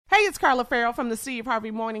Hey, it's Carla Farrell from the Steve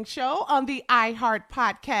Harvey Morning Show on the iHeart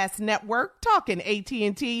Podcast Network, talking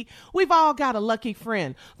AT&T. We've all got a lucky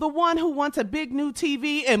friend, the one who wants a big new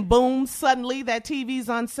TV and boom, suddenly that TV's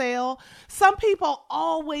on sale. Some people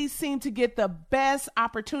always seem to get the best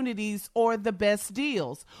opportunities or the best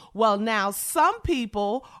deals. Well, now some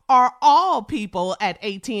people are all people at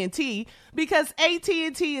AT&T because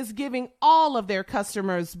AT&T is giving all of their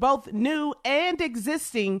customers, both new and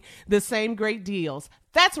existing, the same great deals.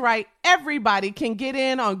 That's right. Everybody can get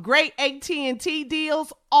in on great AT&T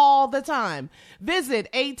deals all the time. Visit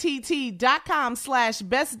att.com/best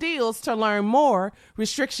deals to learn more.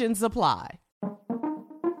 Restrictions apply.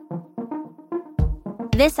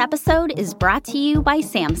 This episode is brought to you by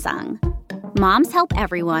Samsung. Moms help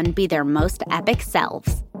everyone be their most epic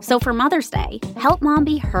selves. So for Mother's Day, help mom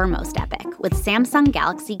be her most epic with Samsung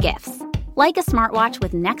Galaxy gifts. Like a smartwatch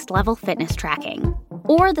with next-level fitness tracking.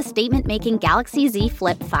 Or the statement-making Galaxy Z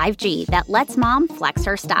Flip 5G that lets mom flex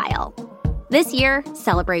her style. This year,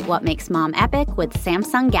 celebrate what makes mom epic with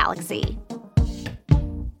Samsung Galaxy.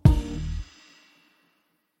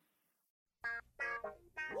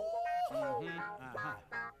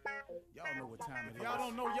 Y'all know what time it is. Y'all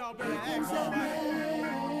don't know, y'all better ask somebody.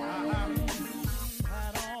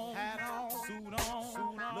 Hat on, suit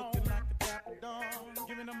on, looking like a dapper dawn,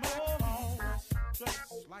 giving them all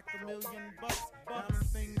dressed like $1 million, diamond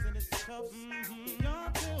things in its cuffs.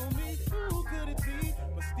 Y'all tell me who could it be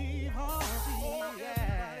but Steve Harvey? Oh,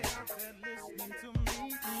 yeah. Everybody out there listening to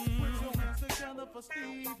me. Put your hands together for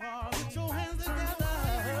Steve Harvey. Put your hands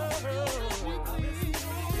together. Steve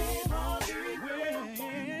Harvey.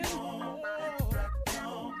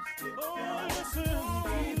 Oh, listen,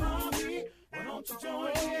 Steve Harvey. Why don't you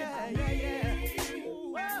join in? Yeah.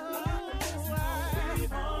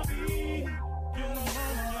 Steve Harvey. Get them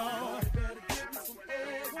on, y'all. Better give me some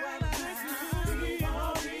eggs while I listen to Steve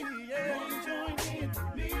Harvey. Yeah, join in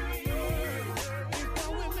with me. If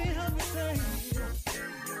you're with me, help me say,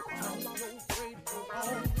 turn your radio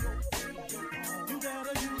on. You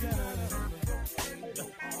gotta turn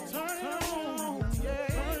it on. Yeah,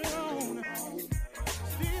 turn it on.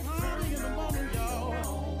 Steve Harvey in the morning,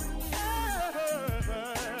 y'all.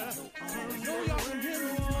 So y'all can get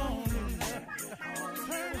it on.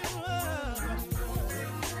 Turn it up.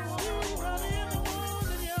 Steve Harvey in the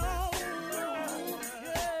morning, y'all.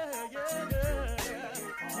 Yeah. Turn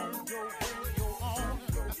your radio on.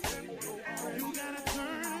 You gotta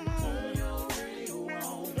turn your radio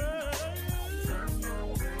on. Turn your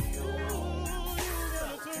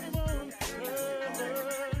radio on. You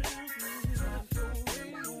gotta turn it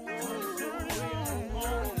on.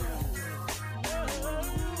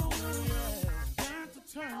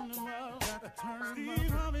 Turn them up. Steve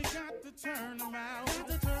Harvey got to turn them out.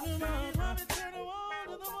 Steve Harvey turn them on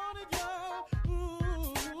in the morning, y'all.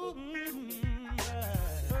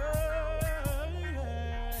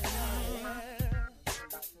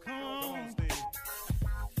 Come on, Steve.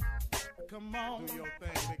 Come on. Do your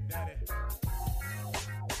thing, Big Daddy.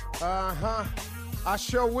 I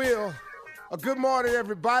sure will. Good morning,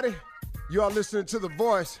 everybody. You are listening to The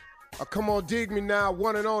Voice. Come on, dig me now.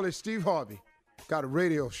 One and only Steve Harvey. Got a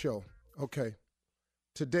radio show. Okay.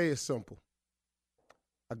 Today is simple.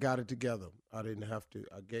 I got it together. I didn't have to.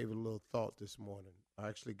 I gave it a little thought this morning. I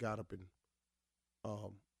actually got up and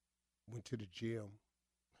went to the gym.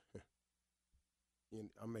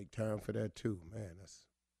 I make time for that too, man.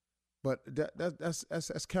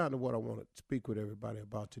 That's kind of what I want to speak with everybody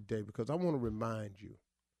about today, because I want to remind you.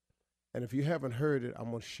 And if you haven't heard it, I'm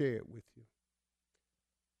going to share it with you.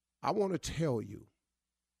 I want to tell you.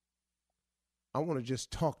 I want to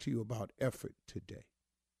just talk to you about effort today.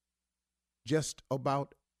 Just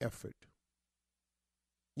about effort.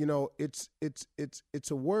 You know, it's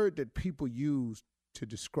a word that people use to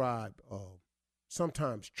describe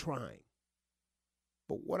sometimes trying.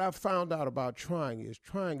 But what I found out about trying is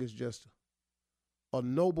just a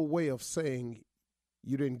noble way of saying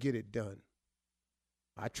you didn't get it done.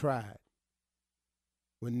 I tried.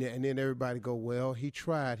 And then everybody go, well, he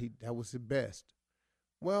tried. That was the best.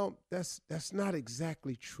 Well, that's not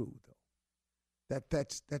exactly true, though.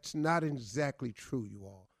 That's not exactly true, you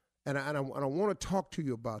all. And I want to talk to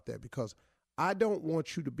you about that, because I don't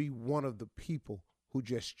want you to be one of the people who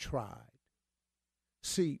just tried.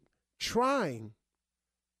 See, trying,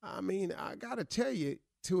 I mean, I got to tell you,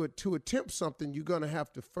 to attempt something, you're going to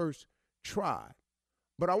have to first try.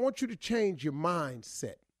 But I want you to change your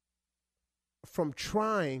mindset from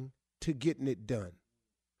trying to getting it done.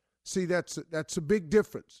 See, that's a big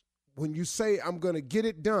difference. When you say, I'm going to get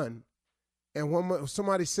it done, and when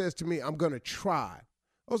somebody says to me, I'm going to try,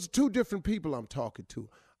 those are two different people I'm talking to.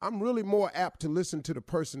 I'm really more apt to listen to the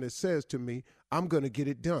person that says to me, I'm going to get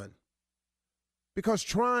it done. Because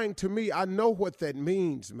trying, to me, I know what that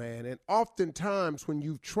means, man. And oftentimes when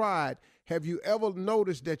you've tried, have you ever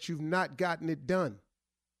noticed that you've not gotten it done?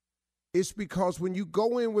 It's because when you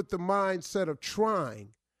go in with the mindset of trying,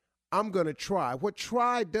 I'm going to try. What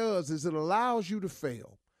try does is it allows you to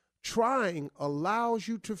fail. Trying allows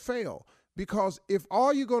you to fail. Because if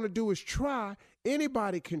all you're going to do is try,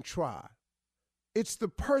 anybody can try. It's the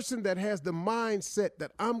person that has the mindset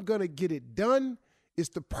that I'm going to get it done. It's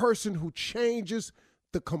the person who changes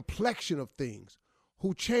the complexion of things,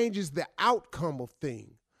 who changes the outcome of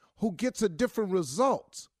things, who gets a different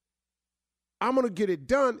results. I'm going to get it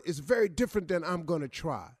done is very different than I'm going to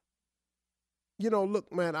try. You know,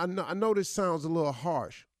 look, man, I know this sounds a little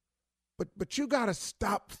harsh, but you got to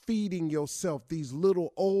stop feeding yourself these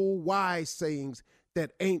little old wise sayings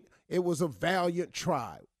that ain't, it was a valiant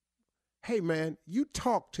try. Hey, man, you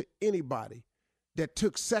talk to anybody that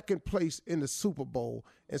took second place in the Super Bowl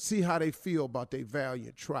and see how they feel about their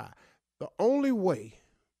valiant try. The only way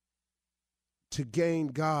to gain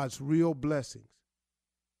God's real blessings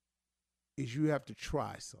is you have to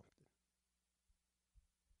try something.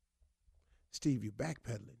 Steve, you're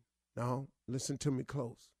backpedaling. No, listen to me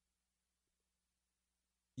close.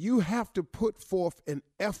 You have to put forth an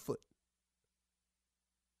effort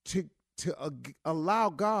to allow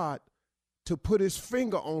God to put his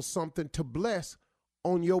finger on something to bless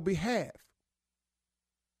on your behalf.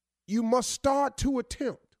 You must start to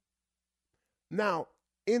attempt. Now,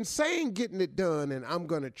 in saying getting it done and I'm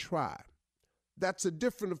going to try, that's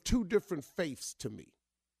two different faiths to me.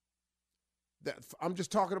 I'm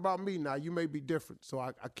just talking about me now. You may be different, so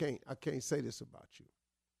I can't say this about you.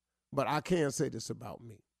 But I can say this about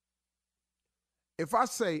me. If I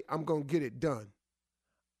say I'm going to get it done,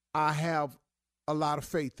 I have a lot of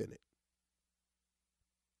faith in it.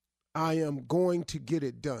 I am going to get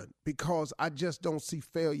it done because I just don't see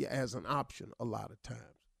failure as an option a lot of times.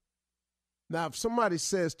 Now, if somebody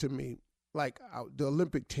says to me, like the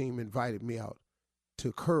Olympic team invited me out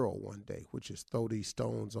to curl one day, which is throw these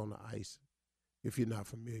stones on the ice. If you're not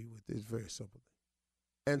familiar with it, it's very simple.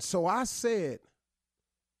 And so I said,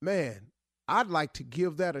 man, I'd like to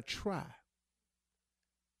give that a try.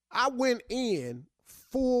 I went in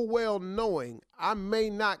full well knowing I may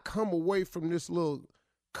not come away from this little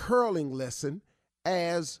curling lesson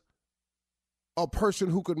as a person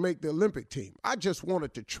who could make the Olympic team. I just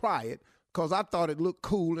wanted to try it because I thought it looked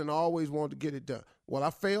cool and I always wanted to get it done. Well, I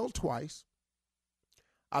failed twice.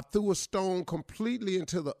 I threw a stone completely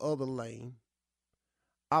into the other lane.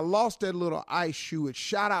 I lost that little ice shoe. It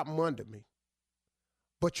shot out from under me.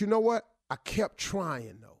 But you know what? I kept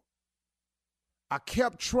trying, though. I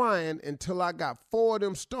kept trying until I got 4 of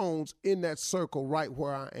them stones in that circle right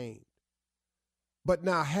where I aimed. But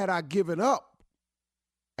now, had I given up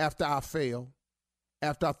after I failed,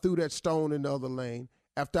 after I threw that stone in the other lane,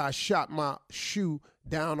 after I shot my shoe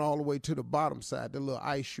down all the way to the bottom side, the little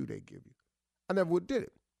ice shoe they give you, I never would did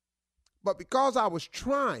it. But because I was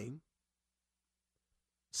trying,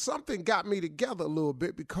 something got me together a little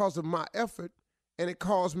bit because of my effort, and it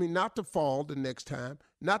caused me not to fall the next time,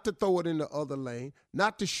 not to throw it in the other lane,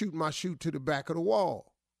 not to shoot my shoe to the back of the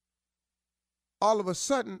wall. All of a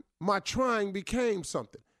sudden, my trying became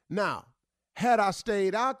something. Now, had I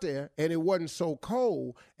stayed out there and it wasn't so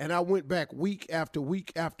cold and I went back week after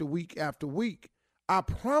week after week after week, I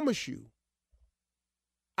promise you,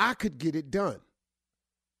 I could get it done.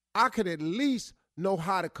 I could at least know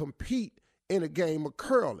how to compete in a game of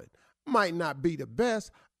curling. Might not be the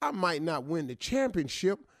best. I might not win the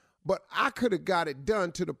championship, but I could have got it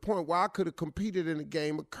done to the point where I could have competed in a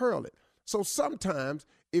game of curling. So sometimes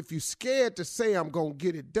if you're scared to say I'm going to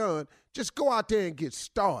get it done, just go out there and get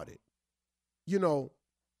started. You know,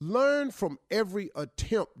 learn from every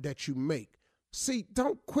attempt that you make. See,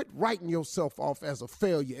 don't quit writing yourself off as a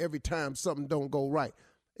failure every time something don't go right.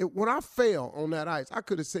 When I fell on that ice, I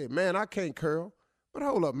could have said, man, I can't curl. But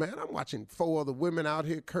hold up, man, I'm watching 4 other women out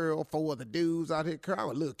here curl, 4 other dudes out here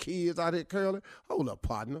curling, little kids out here curling. Hold up,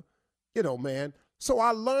 partner. You know, man. So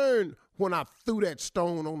I learned when I threw that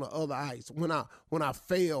stone on the other ice, when I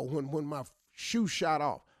failed, when my shoe shot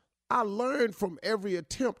off. I learned from every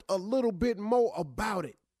attempt a little bit more about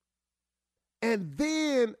it. And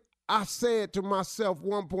then I said to myself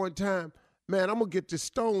one point in time, man, I'm going to get this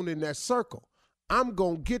stone in that circle. I'm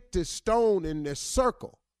going to get this stone in this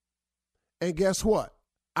circle. And guess what?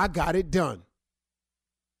 I got it done.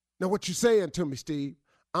 Now, what you saying to me, Steve?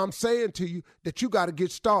 I'm saying to you that you got to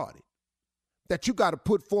get started, that you got to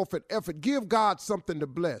put forth an effort. Give God something to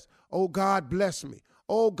bless. Oh, God, bless me.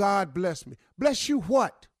 Oh, God, bless me. Bless you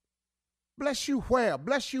what? Bless you where?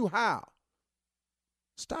 Bless you how?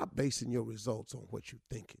 Stop basing your results on what you're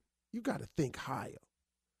thinking. You got to think higher.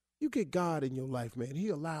 You get God in your life, man. He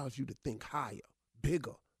allows you to think higher,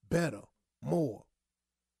 bigger, better, more.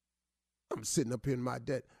 I'm sitting up here in my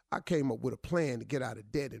debt. I came up with a plan to get out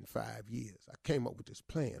of debt in 5 years. I came up with this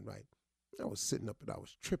plan, right? I was sitting up and I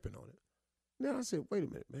was tripping on it. Then I said, wait a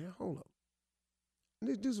minute, man, hold up.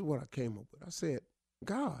 This is what I came up with. I said,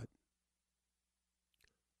 God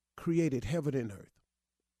created heaven and earth,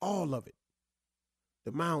 all of it.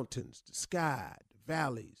 The mountains, the sky, the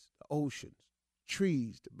valleys, the oceans,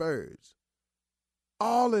 trees, the birds,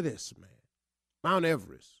 all of this, man. Mount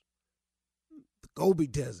Everest, the Gobi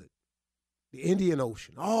Desert, the Indian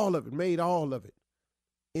Ocean, all of it, made all of it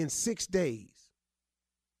in 6 days.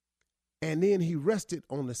 And then he rested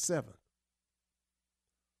on the 7th.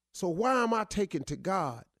 So why am I taking to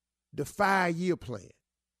God the 5-year plan?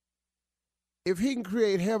 If he can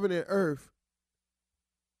create heaven and earth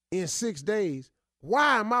in 6 days,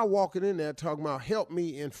 why am I walking in there talking about help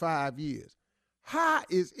me in 5 years? How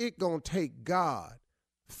is it going to take God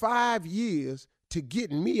 5 years to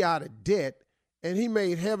get me out of debt and he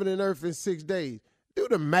made heaven and earth in 6 days? Do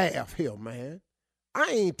the math here, man. I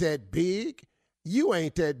ain't that big. You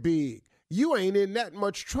ain't that big. You ain't in that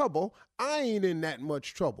much trouble. I ain't in that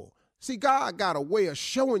much trouble. See, God got a way of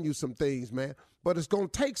showing you some things, man, but it's going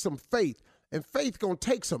to take some faith, and faith going to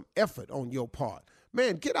take some effort on your part.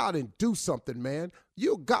 Man, get out and do something, man.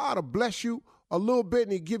 God will bless you a little bit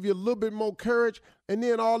and he'll give you a little bit more courage, and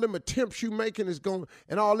then all them attempts you making is going,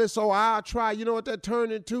 and all this, oh, I'll try. You know what that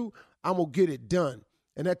turned into? I'm going to get it done.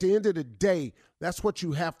 And at the end of the day, that's what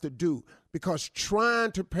you have to do, because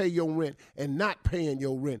trying to pay your rent and not paying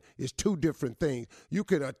your rent is two different things. You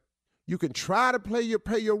can try to pay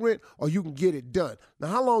your rent, or you can get it done. Now,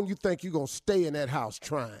 how long you think you're going to stay in that house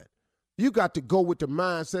trying? You got to go with the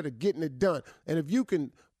mindset of getting it done. And if you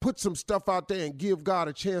can put some stuff out there and give God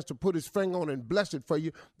a chance to put his finger on it and bless it for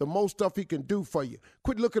you, the most stuff he can do for you.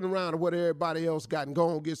 Quit looking around at what everybody else got and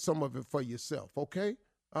go and get some of it for yourself, okay?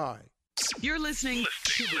 All right. You're listening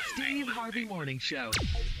to the Steve Harvey Morning Show.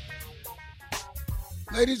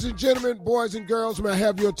 Ladies and gentlemen, boys and girls, may I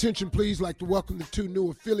have your attention, please? I'd like to welcome the 2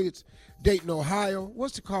 new affiliates, Dayton, Ohio.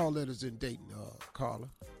 What's the call letters in Dayton, Carla?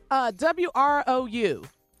 WROU.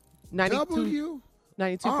 92?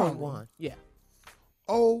 92.1. Yeah.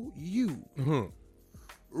 O-U. Mm-hmm.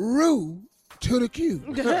 Rue to the Q.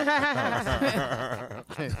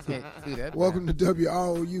 Welcome to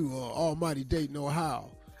WROU, Almighty Dayton,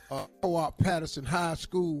 Ohio. Co-op Patterson High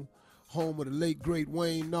School, home of the late, great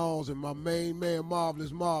Wayne Knowles and my main man,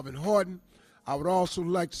 Marvelous Marvin Horton. I would also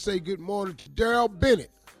like to say good morning to Daryl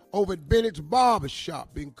Bennett over at Bennett's Barber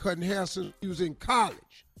Shop. Been cutting hair since he was in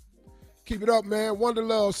college. Keep it up, man. Wonder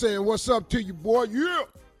Love saying what's up to you, boy. Yeah.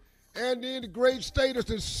 And in the great state of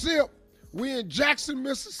the SIP, we in Jackson,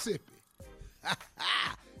 Mississippi.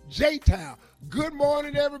 J-Town. Good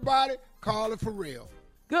morning, everybody. Carla for real.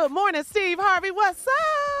 Good morning, Steve Harvey. What's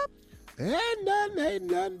up? Ain't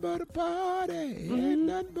nothing but a party. Ain't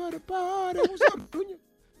nothing but a party. What's up, Junior?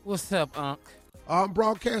 What's up, Unc? I'm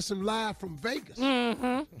broadcasting live from Vegas.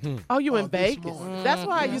 Mm-hmm. Oh, you in Vegas? That's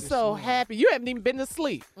why you're so happy. You haven't even been to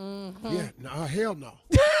sleep. Mm-hmm. Yeah, no, hell no.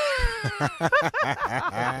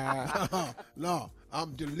 No,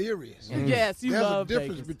 I'm delirious. Yes, you love There's a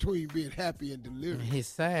difference Vegas. between being happy and delirious. His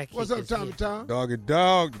sidekick. What's up, Tommy Tom? Doggy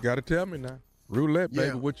dog, you got to tell me now. Roulette, baby,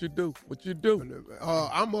 Yeah. what you do? What you do?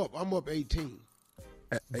 I'm up 18.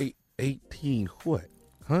 18 what?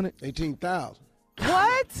 100? 18,000.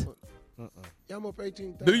 What? Yeah, I'm up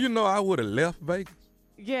 18,000. Do you know I would have left Vegas?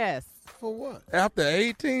 Yes. For what? After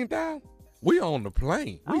 18,000? We on the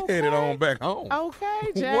plane. We Okay. headed on back home. Okay,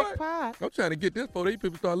 What? jackpot. I'm trying to get this before these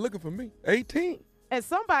people start looking for me. 18. And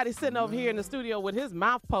somebody sitting over here in the studio with his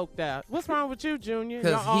mouth poked out. What's wrong with you, Junior? Your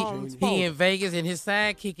Because arms he poked. in Vegas and his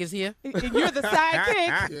sidekick is here. You're the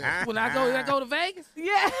sidekick? Yeah. When I go to Vegas?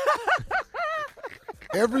 Yeah.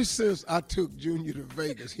 Ever since I took Junior to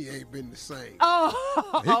Vegas, he ain't been the same.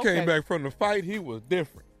 Oh, He okay. came back from the fight. He was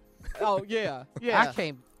different. Oh, yeah. Yeah.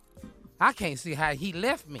 I can't see how he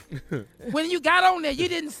left me. When you got on there, you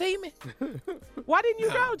didn't see me? Why didn't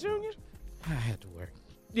you go, Junior? I had to work.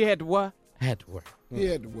 You had to what? I had to work. He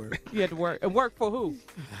had to work. You had to work. And work for who?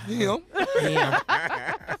 Him. Yeah.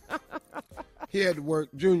 He had to work.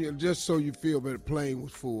 Junior, just so you feel, but the plane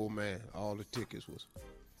was full, man. All the tickets was.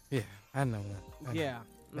 Yeah, I know. I know. Yeah.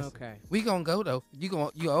 Okay. We gonna go though. You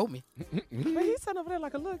owe me. But he's sitting over there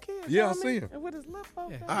like a little kid. Yeah, I you know what see him. And with his lip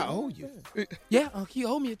poked Yeah. out. I owe you. Yeah, Unc, you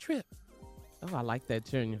owe me a trip. Oh, I like that,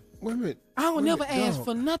 Junior. Wait a minute. I don't Wait a never minute, ask dog.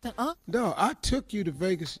 for nothing, Unc. No, I took you to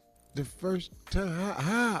Vegas The first time,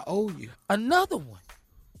 how I owe you? Another one.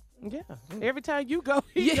 Yeah. Every time you go,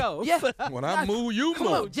 he goes. Yeah. When I move, you Come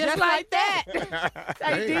on, move. just like that.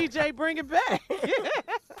 Hey, DJ, bring it back.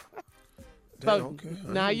 So Okay.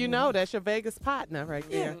 now you know that's your Vegas partner right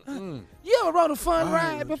there. You ever rode a fun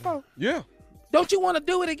ride before? Yeah, Don't you want to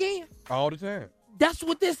do it again? all the time. That's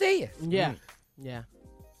what this is. Yeah. Yeah.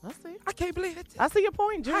 I see. I can't believe it. I see your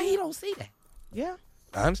point, How he Junior. don't see that? Yeah.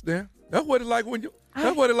 I understand. That's what it's like when you.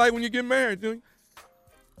 That's what it's like when you get married, Junior.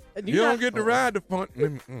 You don't get to ride the fun.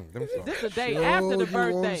 Let me stop. This is the day after the You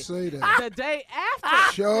birthday. won't say that. The day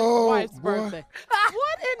after Sure, wife's boy. birthday.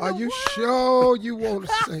 What in Are the you world? sure you want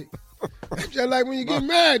to say? It's just like when you get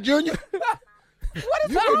married, Junior. What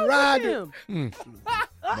is You can wrong ride with it. him?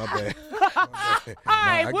 My bad. All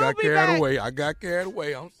right, I we'll got be carried back. away. I got carried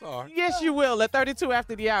away. I'm sorry. Yes, you will at 32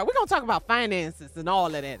 after the hour. We're going to talk about finances and all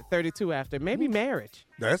of that at 32 after. Maybe marriage.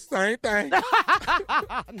 That's the same thing.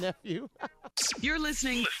 Nephew. You're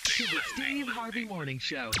listening to the Steve Harvey Morning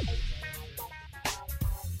Show.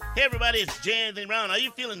 Hey everybody, it's J. Anthony Brown. Are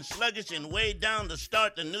you feeling sluggish and weighed down to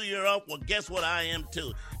start the new year off? Well, guess what? I am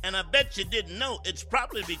too. And I bet you didn't know it's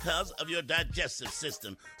probably because of your digestive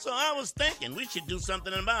system. So I was thinking we should do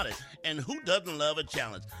something about it. And who doesn't love a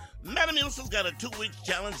challenge? Metamucil's got a 2-week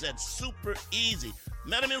challenge that's super easy.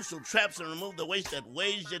 Metamucil traps and removes the waste that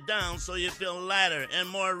weighs you down so you feel lighter and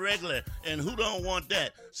more regular. And who don't want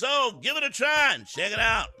that? So give it a try and check it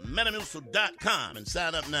out. Metamucil.com and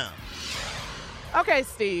sign up now. Okay,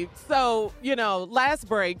 Steve. So, last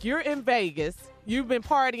break, you're in Vegas. You've been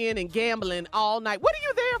partying and gambling all night. What are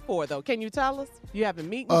you there for, though? Can you tell us? You having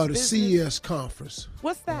meetings? The business? CES conference.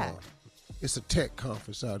 What's that? It's a tech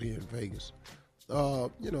conference out here in Vegas.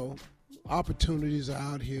 Opportunities are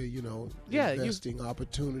out here, investing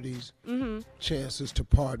opportunities, chances to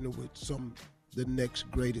partner with the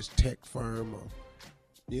next greatest tech firm or,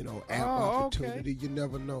 app opportunity. Okay. You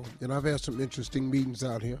never know. And I've had some interesting meetings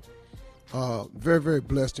out here. Very, very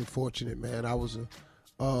blessed and fortunate, man. I was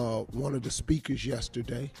one of the speakers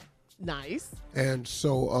yesterday. Nice. And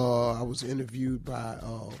so I was interviewed by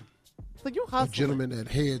So you a hustling. gentleman that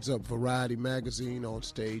heads up Variety Magazine on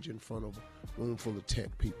stage in front of a room full of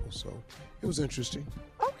tech people. So it was interesting.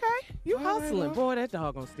 Okay. You hustling. Boy, that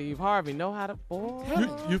doggone Steve Harvey know how to, boy.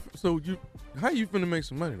 How you finna make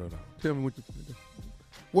some money though? Tell me what you finna do.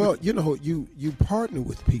 Well, you partner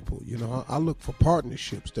with people. I look for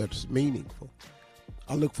partnerships that's meaningful.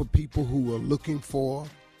 I look for people who are looking for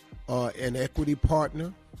an equity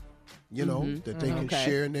partner, that they can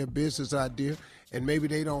share in their business idea. And maybe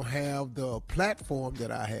they don't have the platform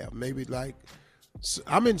that I have. Maybe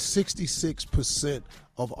I'm in 66%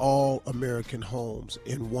 of all American homes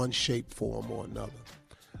in one shape, form, or another.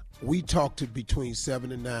 We talk to between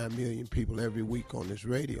 7 and 9 million people every week on this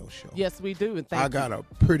radio show. Yes, we do. And I got a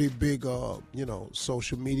pretty big,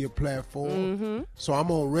 social media platform. So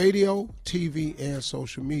I'm on radio, TV, and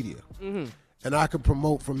social media, and I can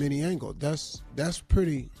promote from any angle. That's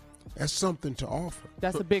something to offer.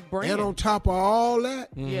 That's a big brand. And on top of all that,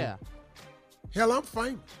 Yeah. hell, I'm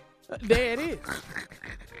famous. There it is.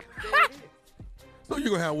 So you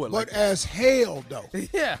gonna have what? But as hell, though.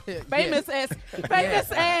 Yeah. Famous as.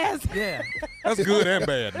 Yeah. That's good and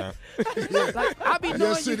bad now. Like, I be knowing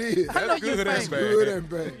Yes, you. it is. I know That's you're good and famous. bad. Good and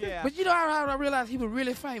bad. Yeah. But you know how I realized he was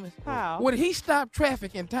really famous? How? When he stopped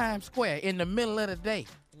traffic in Times Square in the middle of the day.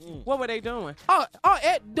 What were they doing?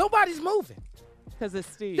 Nobody's moving. Because it's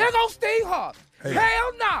Steve. There goes Steve Hart. Hey.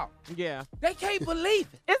 Hell no. Yeah. They can't believe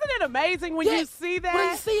it. Isn't it amazing when you see that? When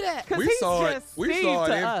you see that. 'Cause We he's saw it. just We Steve saw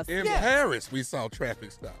to it us. in Yeah. Paris. We saw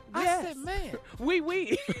traffic stop. I Yes. said, man, We.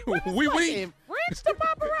 We. In French to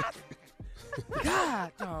paparazzi.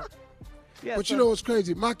 God, dog. Yeah, But so you know what's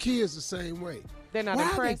crazy? My kids the same way. they're not Why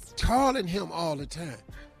impressed. are they calling him all the time?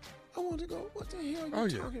 I want to go, what the hell you Oh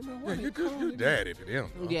yeah. talking about? Why Yeah, they you calling me? daddy to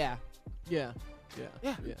them. Huh? Yeah.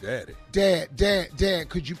 Daddy. Dad,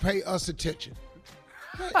 could you pay us attention?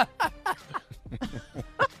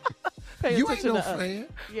 Pay You ain't attention no to us. fan.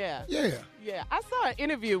 Yeah. Yeah. Yeah, I saw an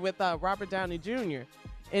interview with Robert Downey Jr.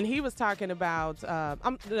 and he was talking about I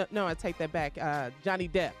take that back. Johnny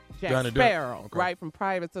Depp, Johnny Depp, Sparrow, okay. right, from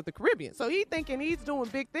Pirates of the Caribbean. So he thinking he's doing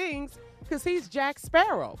big things because he's Jack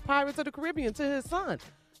Sparrow, Pirates of the Caribbean, to his son.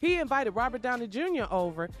 He invited Robert Downey Jr.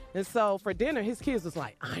 over, and so for dinner, his kids was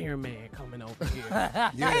like, Iron Man coming over here.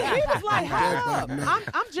 And he was like, hold up,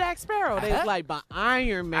 I'm Jack Sparrow. They was like, but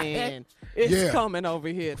Iron Man is Yeah. coming over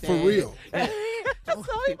here. For Dad. real. So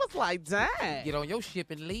he was like, dang. Get on your ship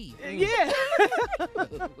and leave. Yeah.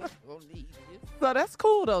 Don't leave. So that's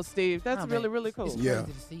cool, though, Steve. That's Nah, really, man, really it's cool. crazy Yeah.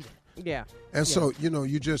 to see that. Yeah. And so,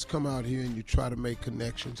 you just come out here and you try to make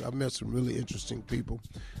connections. I've met some really interesting people.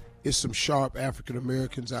 It's some sharp African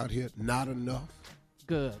Americans out here. Not enough.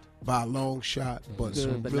 Good. By a long shot, but Good,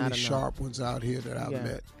 some but really sharp ones out here that I've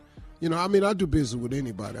met. You know, I mean, I do business with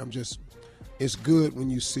anybody. It's good when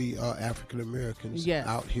you see African Americans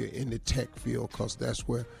out here in the tech field because that's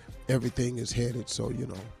where everything is headed. So, you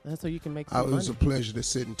know. That's so you can make some money. It was a pleasure to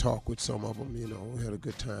sit and talk with some of them. You know, we had a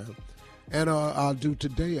good time. And I'll do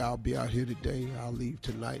today. I'll be out here today. I'll leave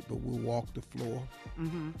tonight, but we'll walk the floor.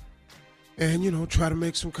 Mm-hmm. And, you know, try to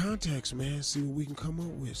make some contacts, man. See what we can come up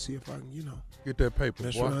with. See if I can, you know. Get that paper,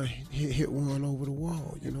 That's boy. right. Hit one over the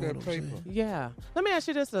wall. You know what I'm saying? Yeah. Let me ask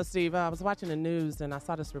you this, though, Steve. I was watching the news, and I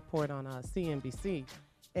saw this report on CNBC.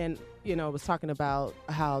 And, you know, it was talking about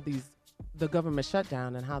how the government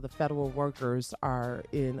shutdown and how the federal workers are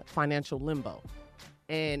in financial limbo.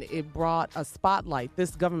 And it brought a spotlight,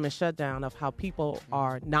 this government shutdown, of how people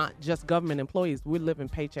are not just government employees. We're living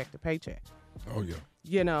paycheck to paycheck. Oh, yeah.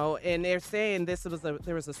 You know, and they're saying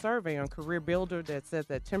there was a survey on Career Builder that said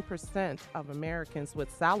that 10% of Americans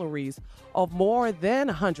with salaries of more than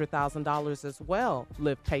 $100,000 as well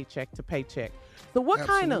live paycheck to paycheck. So what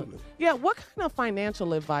kind of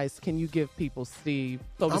financial advice can you give people, Steve?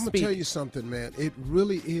 I'm going to tell you something, man. It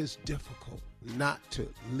really is difficult not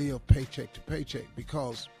to live paycheck to paycheck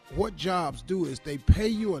because what jobs do is they pay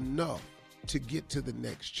you enough to get to the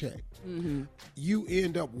next check. Mm-hmm. You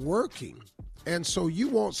end up working, and so you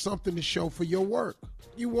want something to show for your work.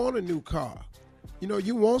 You want a new car. You know,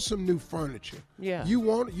 you want some new furniture. Yeah. You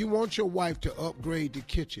want your wife to upgrade the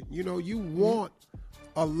kitchen. You know, you want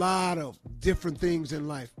a lot of different things in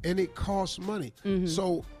life, and it costs money. Mm-hmm.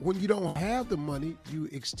 So when you don't have the money, you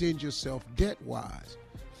extend yourself debt-wise.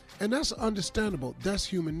 And that's understandable. That's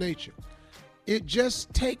human nature. It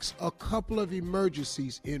just takes a couple of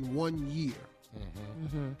emergencies in 1 year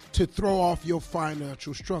to throw off your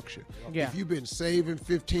financial structure. Yeah. If you've been saving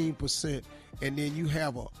 15% and then you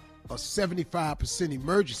have a 75%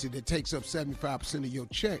 emergency that takes up 75% of your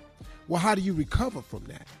check, well, how do you recover from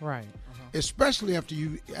that? Right. Especially after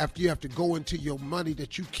you have to go into your money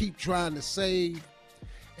that you keep trying to save,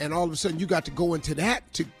 and all of a sudden you got to go into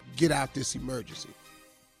that to get out this emergency.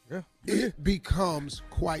 Yeah. It becomes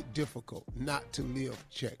quite difficult not to live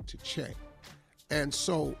check to check. And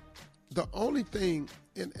so the only thing,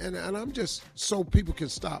 and I'm just so people can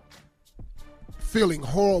stop feeling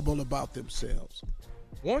horrible about themselves.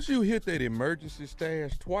 Once you hit that emergency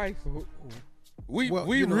stash twice, we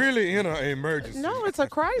really in an emergency. No, it's a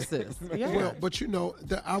crisis. Yeah. Well, but you know,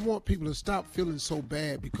 I want people to stop feeling so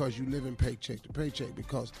bad because you live in paycheck to paycheck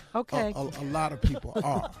because a lot of people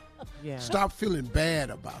are. Yeah. Stop feeling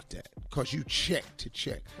bad about that because you check to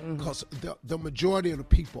check because the majority of the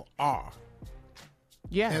people are.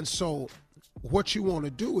 Yeah. And so what you want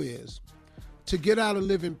to do is to get out of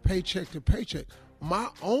living paycheck to paycheck. My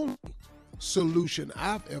only solution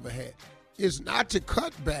I've ever had is not to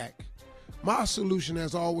cut back. My solution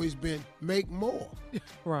has always been make more.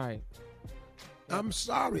 Right. I'm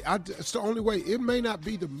sorry. It's the only way. It may not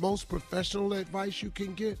be the most professional advice you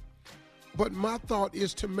can get, but my thought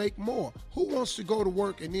is to make more. Who wants to go to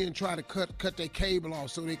work and then try to cut their cable off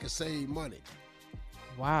so they can save money?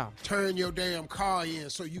 Wow. Turn your damn car in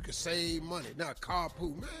so you can save money. Not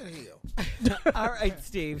carpool. Man, hell. All right,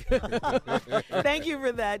 Steve. Thank you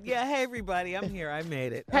for that. Yeah, hey, everybody. I'm here. I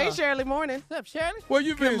made it. Hey, Shirley. Morning. What's up, Shirley? Where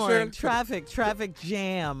you been, Shirley? Traffic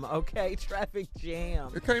jam, okay? Traffic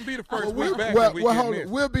jam. It can't be the first week back. Well, hold on.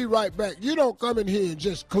 We'll be right back. You don't come in here and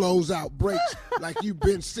just close out breaks like you've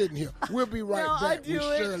been sitting here. We'll be right back with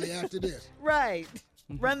Shirley after this. Right.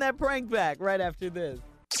 Run that prank back right after this.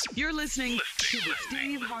 You're listening to the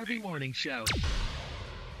Steve Harvey Morning Show.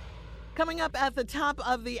 Coming up at the top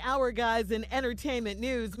of the hour, guys, in entertainment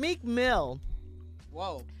news, Meek Mill.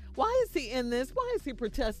 Whoa. Why is he in this? Why is he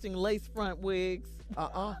protesting lace front wigs?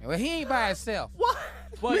 Well, he ain't by himself. What?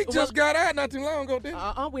 Meek just got out not too long ago, didn't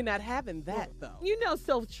he? We're not having that, though. You know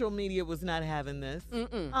social media was not having this.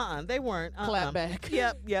 They weren't. Clap back.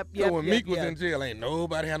 Yep. So when Meek was in jail, ain't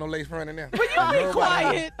nobody had no lace front in there. Will you be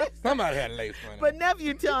quiet? Somebody had a lace front in But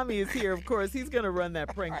nephew Tommy is here, of course. He's going to run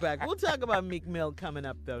that prank back. We'll talk about Meek Mill coming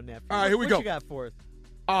up, though, nephew. All right, here we go. What you got for us?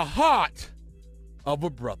 A heart of a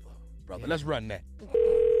brother. Let's run that.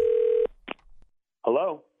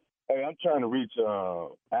 Hello. Hey, I'm trying to reach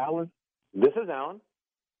Alan. This is Alan.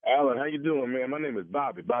 Alan, how you doing, man? My name is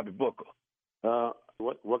Bobby Booker.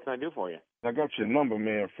 What can I do for you? I got your number,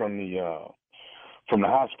 man, from the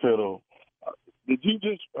hospital. Did you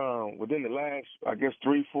just within the last, I guess,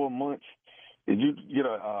 3-4 months, did you get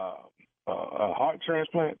a heart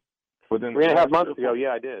transplant? Within 3.5 months ago,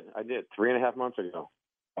 yeah, I did. 3.5 months ago.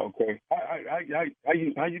 Okay.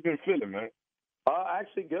 How you been feeling, man?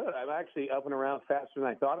 Actually good. I'm actually up and around faster than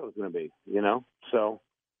I thought it was going to be, So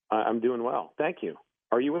I'm doing well. Thank you.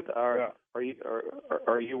 Are you with are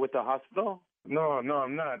you with the hospital? No,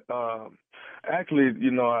 I'm not. Actually,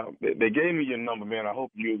 they gave me your number, man. I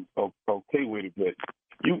hope you okay with it. But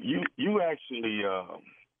you actually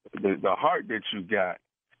the heart that you got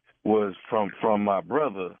was from my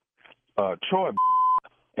brother, Troy.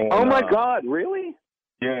 And, oh my God! Really?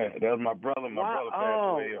 Yeah, that was my brother. My brother passed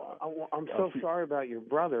away. I'm so sorry about your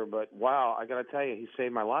brother, but wow, I got to tell you, he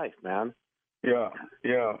saved my life, man. Yeah.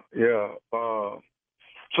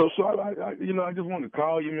 So I just wanted to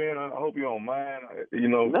call you, man. I hope you don't mind.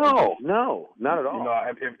 No, not at all.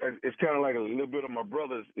 It's kind of like a little bit of my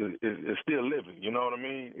brother is still living. You know what I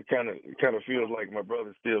mean? It kind of feels like my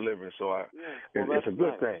brother's still living. So it's a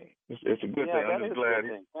good thing. It's a good thing. I'm just glad.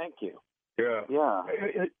 Thank you. Yeah. Yeah.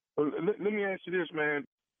 Hey, let me ask you this, man.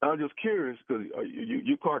 I'm just curious because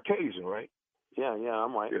you're Caucasian, right? Yeah,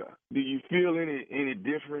 I'm white. Yeah. Do you feel any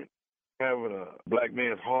different having a black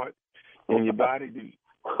man's heart in your body?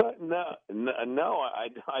 No, I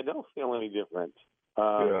don't feel any different.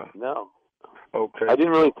 No. Okay. I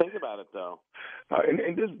didn't really think about it though.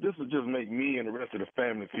 And this will just make me and the rest of the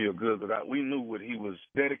family feel good that we knew what he was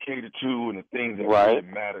dedicated to and the things that really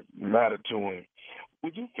mattered to him.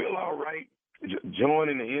 Would you feel all right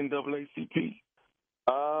joining the NAACP?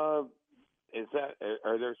 Are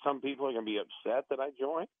there some people who are going to be upset that I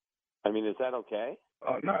join? I mean, is that okay?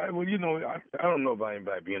 No, well, I don't know about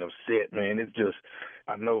anybody being upset, man. It's just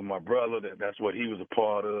I know my brother that's what he was a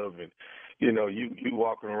part of, and you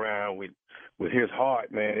walking around with his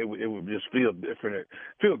heart, man. It would just feel different,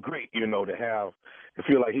 feel great, to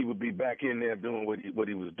feel like he would be back in there doing what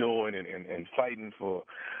he was doing and fighting for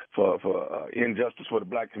injustice for the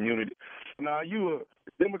black community. Now, are you a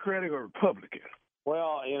Democratic or Republican?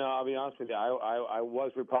 Well, I'll be honest with you. I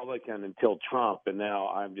was Republican until Trump, and now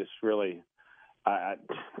I'm just really,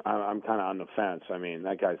 I'm kind of on the fence. I mean,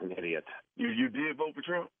 that guy's an idiot. You did vote for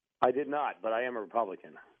Trump? I did not, but I am a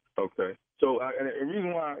Republican. Okay. So, and the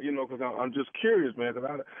reason why, because I'm just curious, man,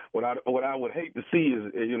 because what I would hate to see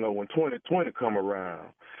is, when 2020 come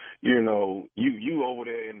around, you over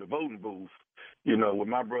there in the voting booth, with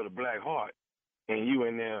my brother Black Hart, and you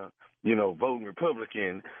in there, voting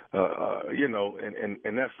Republican,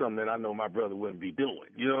 and that's something that I know my brother wouldn't be doing.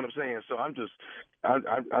 You know what I'm saying? So I'm just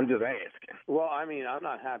asking. Well, I mean, I'm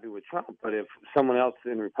not happy with Trump, but if someone else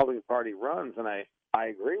in the Republican Party runs and I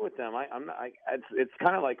agree with them, I'm not. It's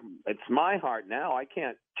kind of like it's my heart now. I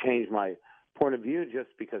can't change my point of view just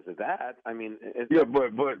because of that. I mean,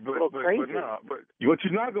 but what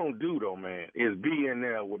you're not gonna do though, man, is be in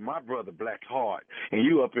there with my brother Black Hart, and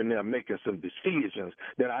you up in there making some decisions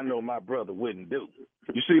that I know my brother wouldn't do.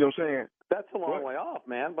 You see what I'm saying? That's a long way off,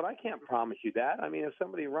 man. But I can't promise you that. I mean, if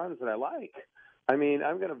somebody runs that I like, I'm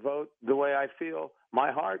going to vote the way I feel.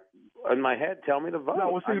 My heart and my head tell me to vote.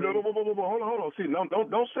 No, well, see, hold on. See, no,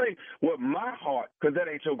 don't say what my heart, because that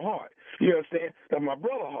ain't your heart. You understand? That's my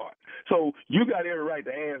brother's heart. So you got every right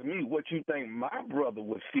to ask me what you think my brother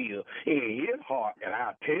would feel in his heart, and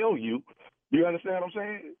I'll tell you. You understand what I'm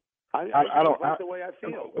saying? I don't vote the way I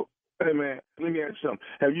feel. Hey man, let me ask you something.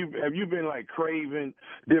 Have you been like craving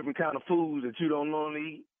different kind of foods that you don't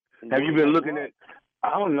normally eat? Have you been looking at?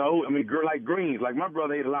 I don't know. I mean, like greens. Like my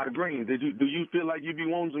brother ate a lot of greens. Do you feel like you be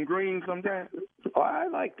wanting some greens sometimes? Oh, I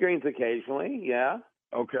like greens occasionally. Yeah.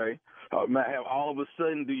 Okay. All of a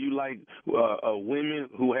sudden, do you like women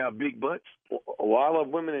who have big butts? Well, I love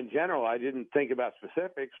women in general. I didn't think about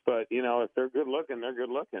specifics, but if they're good looking, they're good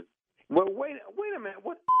looking. Well, wait a minute.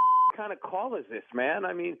 What kind of call is this, man?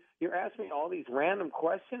 I mean, you're asking me all these random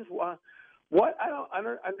questions. What? I don't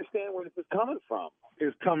understand where this is coming from.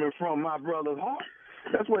 It's coming from my brother's heart.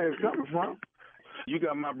 That's where it's coming from. You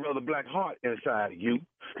got my brother Black Hart inside of you.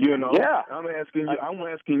 Yeah. I'm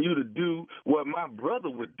asking you to do what my brother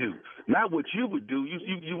would do, not what you would do.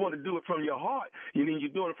 You want to do it from your heart. You're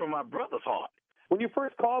doing it from my brother's heart. When you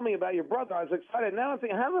first called me about your brother, I was excited. Now I'm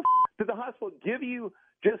thinking, how the did the hospital give you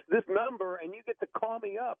just this number and you get to call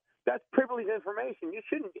me up? That's privileged information. You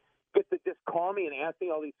shouldn't get to just call me and ask me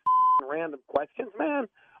all these random questions, man.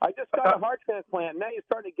 I just got a heart transplant. Now you're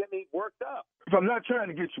starting to get me worked up. I'm not trying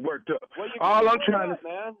to get you worked up. Well, all I'm trying to,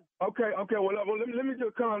 man. Okay. Well, let me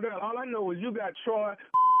just calm down. All I know is you got Troy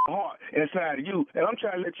Hart inside of you, and I'm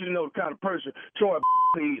trying to let you know the kind of person Troy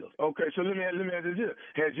is. Okay, so let me ask you this: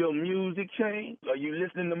 has your music changed? Are you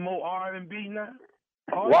listening to more R&B now?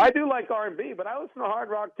 Well, I do like R&B, but I listen to hard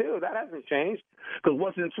rock too. That hasn't changed. Because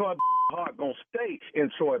what's in Troy heart gonna stay in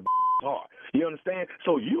Troy heart. You understand?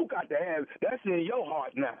 So you got to have that's in your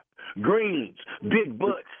heart now. Greens, big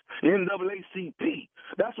butts, NAACP.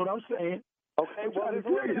 That's what I'm saying. Okay, well, there's a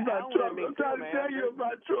little bit of Alan in me, I'm trying to tell you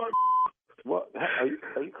about Troy. What?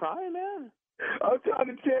 Are you crying, man? I'm trying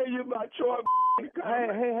to tell you about Troy.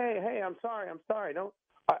 Hey! I'm sorry. Don't.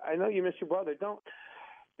 I know you miss your brother. Don't.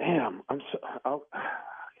 Damn.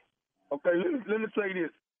 Okay, let me say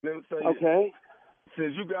this. Okay.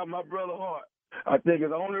 Since you got my brother Hart, I think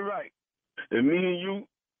it's only right that me and you,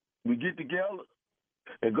 we get together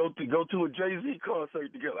and go to a Jay-Z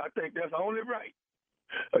concert together. I think that's only right.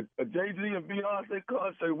 A Jay-Z and Beyonce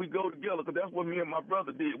concert, we go together because that's what me and my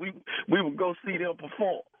brother did. We would go see them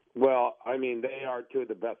perform. Well, I mean, they are two of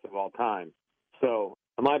the best of all time. So,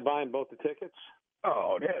 am I buying both the tickets?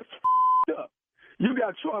 Oh, that's up. You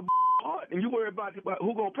got Troy Hart, and you worry about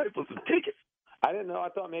who gonna pay for some tickets. I didn't know. I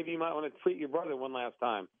thought maybe you might want to treat your brother one last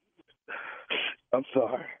time. I'm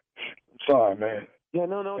sorry, man. Yeah,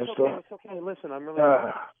 no, it's okay. It's okay. Listen, I'm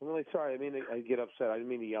really sorry. I mean, I get upset. I didn't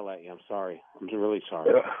mean to yell at you. I'm sorry. I'm really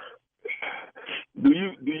sorry. Do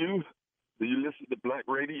you listen to black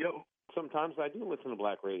radio? Sometimes I do listen to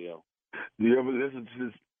black radio. Do you ever listen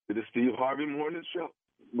to the Steve Harvey Morning Show?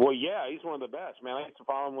 Well, yeah, he's one of the best, man. I used to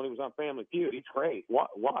follow him when he was on Family Feud. He's great. What?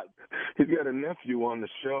 He's got a nephew on the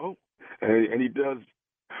show, and he does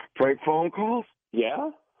prank phone calls.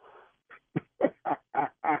 Yeah?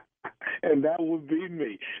 And that would be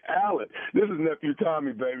me. Alan, this is Nephew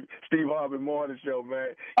Tommy, baby. Steve Harvey Morning Show, man.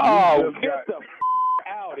 Oh, get the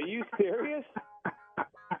out. Are you serious?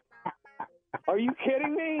 Are you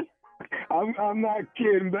kidding me? I'm not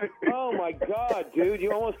kidding, baby. Oh, my God, dude.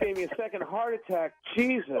 You almost gave me a second heart attack.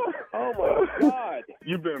 Jesus. Oh, my God.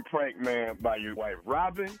 You've been pranked, man, by your wife,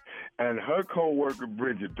 Robin, and her co-worker,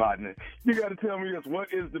 Bridget, partner. You got to tell me this. What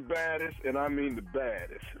is the baddest, and I mean the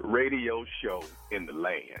baddest, radio show in the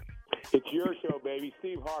land? It's your show, baby.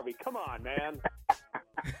 Steve Harvey. Come on, man.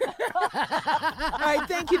 All right,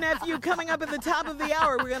 thank you, nephew. Coming up at the top of the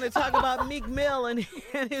hour, we're going to talk about Meek Mill and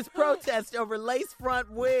his protest over lace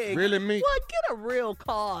front wig. Really, Meek? What? Get a real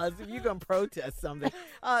cause if you're going to protest something.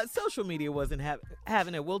 Social media wasn't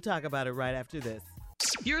having it. We'll talk about it right after this.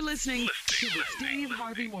 You're listening to the Steve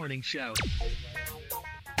Harvey Morning Show.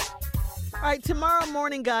 All right, tomorrow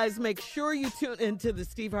morning, guys, make sure you tune into the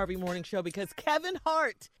Steve Harvey Morning Show because Kevin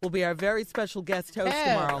Hart will be our very special guest host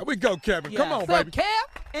tomorrow. Here we go, Kevin. Yeah. Come on, What's up, baby.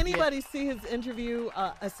 Kev? Anybody see his interview?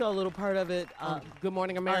 I saw a little part of it. Good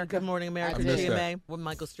Morning America. Good Morning America, I missed GMA, with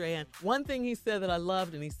Michael Strahan. One thing he said that I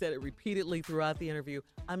loved, and he said it repeatedly throughout the interview,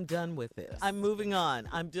 I'm done with it. I'm moving on.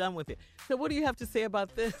 I'm done with it. So what do you have to say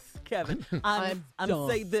about this, Kevin? I'm done.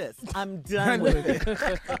 Say this. I'm done with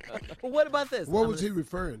it. Well, what about this? What was he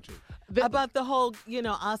referring to? About the whole,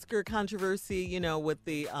 Oscar controversy, with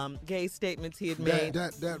the gay statements he had made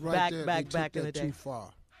That right there, they took back in that the day. too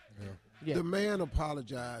far. Yeah. The man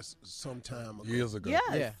apologized some time ago. Years ago. Yes.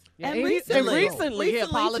 Yeah. And And recently he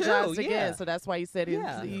apologized too, again, yeah. so that's why he said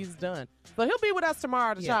Yeah. he's done. So he'll be with us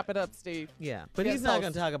tomorrow to chop it up, Steve. Yeah, but Yeah, he's not so-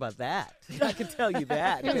 going to talk about that. I can tell you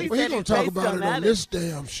that. Well, He he's said going to talk based about it that on this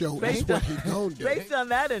damn show. That's based what on- he's going to do. Based on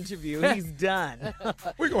that interview, he's done.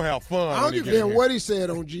 We're going to have fun. I when don't he give get a damn here. what he said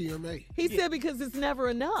on GMA. He said because it's never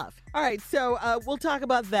enough. All right, so we'll talk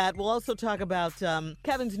about that. We'll also talk about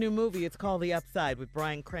Kevin's new movie. It's called The Upside with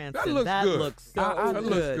Bryan Cranston. That looks good. looks so That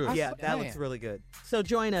looks good. Yeah, that looks really good. So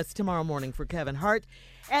join us tomorrow morning for Kevin Hart.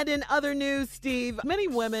 And in other news, Steve, many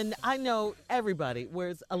women, I know everybody,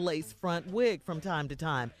 wears a lace front wig from time to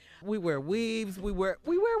time. We wear weaves. We wear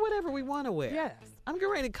whatever we want to wear. Yes. I'm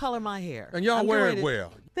getting ready to color my hair. And y'all I'm wear getting it ready to-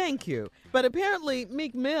 well. Thank you. But apparently,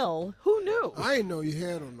 Meek Mill, who knew? I ain't know you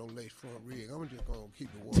had on no lace front rig. I'm just going to keep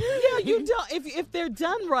it warm. Yeah, you don't. If they're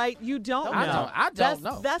done right, you don't know. I don't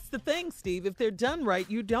know. That's the thing, Steve. If they're done right,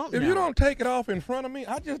 you don't know. If you don't take it off in front of me,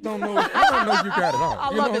 I just don't know. I don't know you got it on.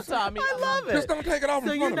 I You love know it, Tommy. I love it. Just don't take it off in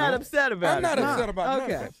So front you're of me. not upset about I'm not it? upset about none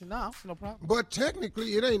Okay. of that. No, no problem. But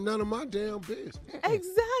technically, it ain't none of my damn business.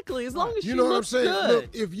 Exactly. As long as You she know what I'm looks saying? good.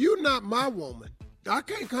 Look, if you're not my woman, I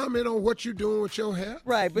can't comment on what you're doing with your hair.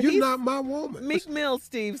 Right, but you're he's- not my woman. Meek Mill,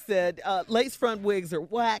 Steve said, lace front wigs are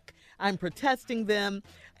whack. I'm protesting them.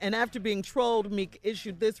 And after being trolled, Meek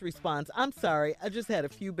issued this response. I'm sorry, I just had a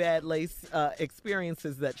few bad lace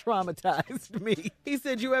experiences that traumatized me. He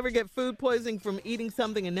said, you ever get food poisoning from eating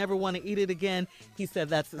something and never want to eat it again? He said,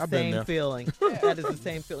 that's the I've been same there. feeling. That is the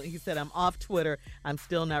same feeling. He said, I'm off Twitter. I'm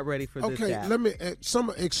still not ready for this Okay, app. let me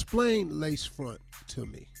explain lace front to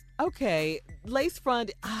me. Okay, lace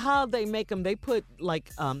front, how they make them, they put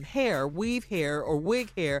like hair, weave hair or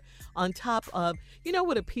wig hair on top of,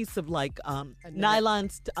 with a piece of like nylon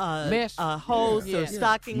mesh hose or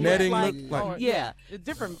stocking netting looks like.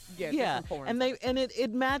 Different forms. And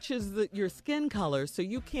it matches your skin color, so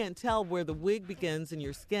you can't tell where the wig begins and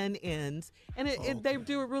your skin ends. And they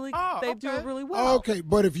do it really well. Okay,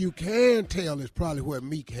 but if you can tell, it's probably where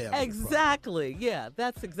Meek has it. Exactly. Yeah,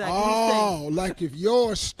 that's exactly. Oh, like if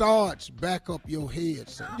yours starts back up your head,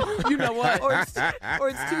 son. You know what? or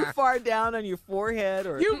it's too far down on your forehead,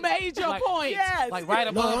 or you made your point. Yes. Like right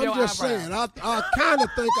above your I'm just saying. I kind of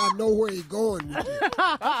think I know where you're going with it.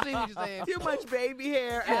 I see what you're saying. Too much baby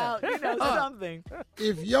hair out, something.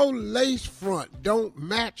 If your lace front don't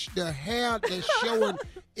match the hair that's showing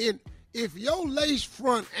in, if your lace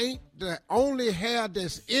front ain't the only hair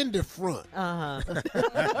that's in the front. All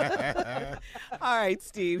right,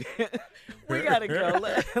 Steve. We got to go.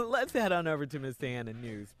 Let's head on over to Miss Ann in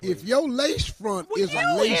news, please. If your lace front is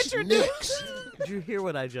a lace next. Did you hear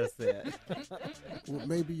what I just said? Well,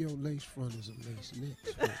 maybe your lace front is a lace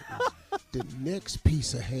next. The next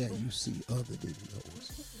piece of hair you see other than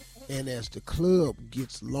yours. And as the club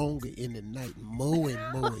gets longer in the night, more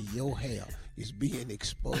and more of your hair is being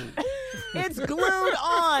exposed. It's glued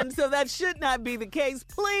on, so that should not be the case.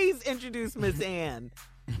 Please introduce Miss Ann.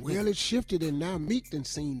 Well, it shifted, and now Meek done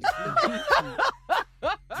seen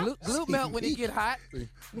it. Glue melt when it get hot.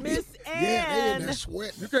 Miss Ann. Yeah, they in there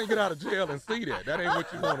sweating. You can't get out of jail and see that. That ain't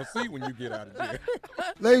what you want to see when you get out of jail.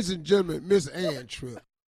 Ladies and gentlemen, Miss Ann Tripp.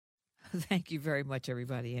 Thank you very much,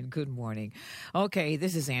 everybody, and good morning. Okay,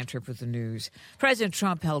 this is Ann Tripp with the news. President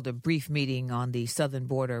Trump held a brief meeting on the southern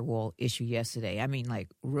border wall issue yesterday. I mean, like,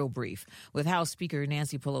 real brief, with House Speaker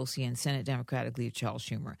Nancy Pelosi and Senate Democratic leader Charles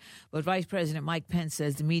Schumer. But Vice President Mike Pence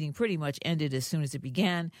says the meeting pretty much ended as soon as it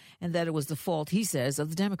began, and that it was the fault, he says, of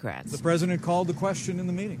the Democrats. The president called the question in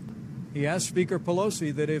the meeting. He asked Speaker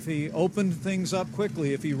Pelosi that if he opened things up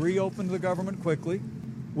quickly, if he reopened the government quickly,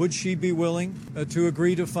 would she be willing to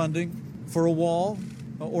agree to funding for a wall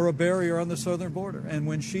or a barrier on the southern border? And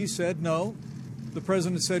when she said no, the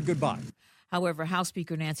president said goodbye. However, House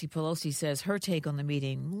Speaker Nancy Pelosi says her take on the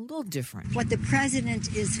meeting a little different. What the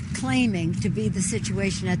president is claiming to be the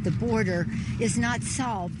situation at the border is not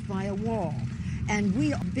solved by a wall. And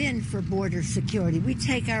we have been for border security. We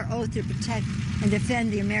take our oath to protect and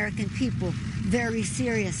defend the American people very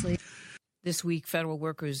seriously. This week, federal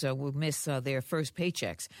workers will miss their first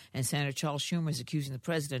paychecks, and Senator Charles Schumer is accusing the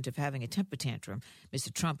president of having a temper tantrum.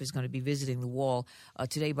 Mr. Trump is going to be visiting the wall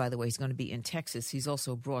today, by the way. He's going to be in Texas. He's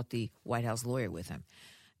also brought the White House lawyer with him.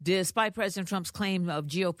 Despite President Trump's claim of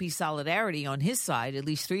GOP solidarity on his side, at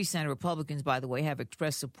least 3 Senate Republicans, by the way, have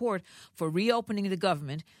expressed support for reopening the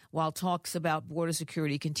government while talks about border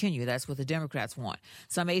security continue. That's what the Democrats want.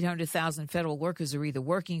 Some 800,000 federal workers are either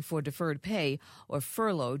working for deferred pay or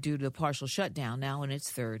furlough due to the partial shutdown, now in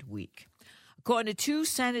its 3rd week. According to 2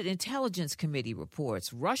 Senate Intelligence Committee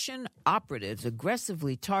reports, Russian operatives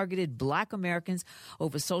aggressively targeted black Americans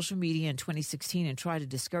over social media in 2016 and tried to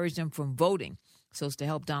discourage them from voting so as to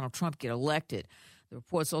help Donald Trump get elected. The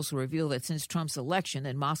reports also reveal that since Trump's election,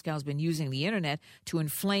 that Moscow has been using the internet to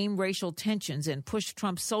inflame racial tensions and push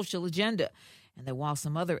Trump's social agenda. And that while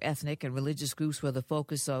some other ethnic and religious groups were the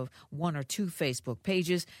focus of 1 or 2 Facebook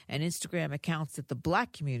pages and Instagram accounts, that the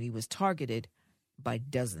black community was targeted by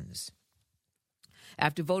dozens.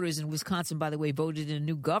 After voters in Wisconsin, by the way, voted in a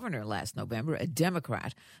new governor last November, a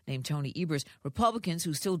Democrat named Tony Evers, Republicans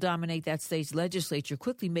who still dominate that state's legislature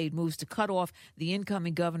quickly made moves to cut off the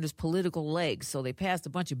incoming governor's political legs. So they passed a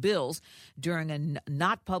bunch of bills during a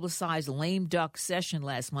not publicized lame duck session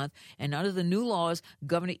last month. And under the new laws,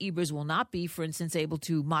 Governor Evers will not be, for instance, able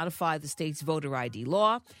to modify the state's voter ID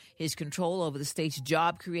law. His control over the state's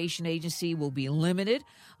job creation agency will be limited.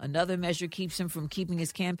 Another measure keeps him from keeping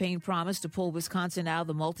his campaign promise to pull Wisconsin out of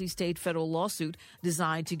the multi-state federal lawsuit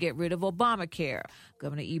designed to get rid of Obamacare.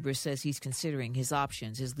 Governor Evers says he's considering his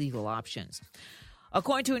options, his legal options.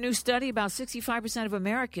 According to a new study, about 65% of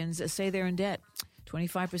Americans say they're in debt.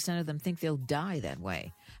 25% of them think they'll die that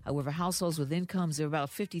way. However, households with incomes of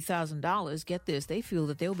about $50,000, get this, they feel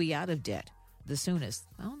that they'll be out of debt the soonest.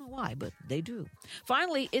 I don't know why, but they do.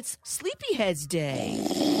 Finally, it's Sleepyheads Day.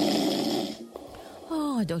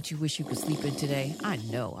 Oh, don't you wish you could sleep in today? I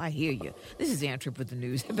know. I hear you. This is Ann Tripp with the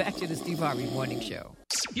news. Back to the Steve Harvey Morning Show.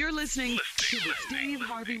 You're listening to the Steve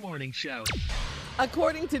Harvey Morning Show.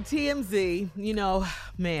 According to TMZ,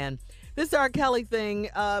 man, this R. Kelly thing,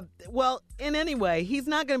 in any way, he's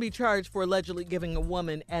not going to be charged for allegedly giving a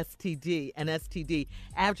woman an STD,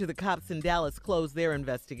 after the cops in Dallas closed their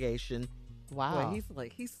investigation. Wow. Boy,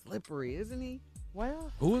 he's slippery, isn't he?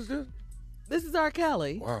 Well. Who is this? This is R.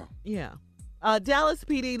 Kelly. Wow. Yeah. Dallas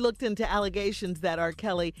PD looked into allegations that R.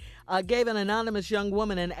 Kelly gave an anonymous young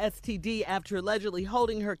woman an STD after allegedly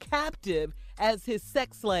holding her captive as his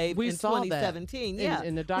sex slave in 2017. That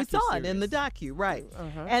in the docu-series. We saw it in the docu, right.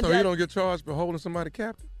 And so you don't get charged for holding somebody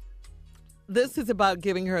captive? This is about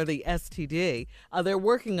giving her the STD. They're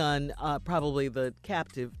working on probably the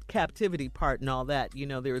captivity part and all that. You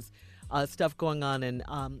know, there's stuff going on in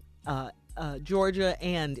Georgia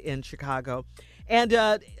and in Chicago. And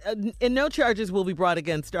no charges will be brought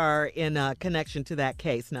against R in connection to that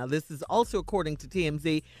case. Now, this is also according to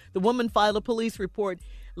TMZ. The woman filed a police report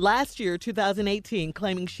last year, 2018,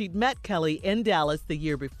 claiming she'd met Kelly in Dallas the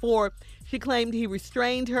year before. She claimed he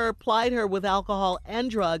restrained her, plied her with alcohol and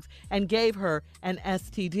drugs, and gave her an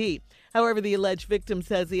STD. However, the alleged victim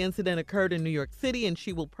says the incident occurred in New York City, and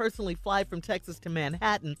she will personally fly from Texas to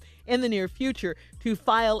Manhattan in the near future to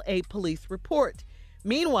file a police report.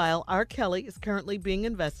 Meanwhile, R. Kelly is currently being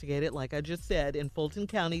investigated, like I just said, in Fulton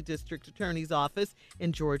County District Attorney's Office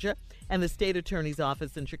in Georgia, and the State Attorney's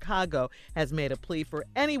Office in Chicago has made a plea for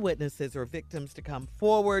any witnesses or victims to come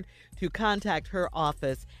forward to contact her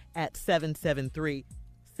office at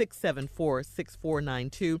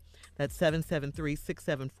 773-674-6492. That's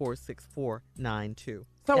 773-674-6492.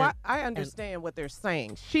 So I understand what they're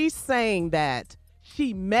saying. She's saying that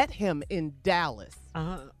she met him in Dallas,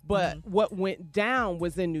 but what went down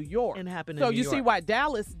was in New York. And happened so in New you York. see why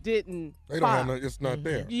Dallas didn't They file. don't have it's not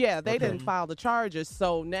there. Yeah, they didn't file the charges.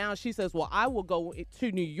 So now she says, well, I will go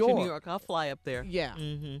to New York. To New York. I'll fly up there. Yeah.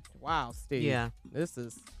 Wow, Steve. Yeah. This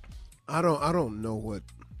is... I don't know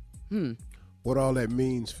what all that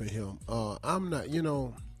means for him. I'm not,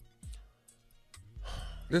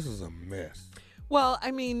 This is a mess. Well,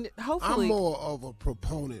 I mean, hopefully... I'm more of a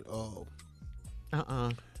proponent of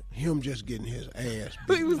him just getting his ass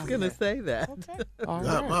beat. He was going to say that. Okay.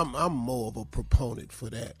 I'm more of a proponent for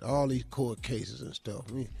that. All these court cases and stuff.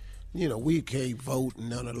 We can't vote and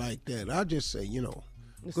none of like that. I just say,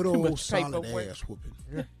 good old solid ass whooping.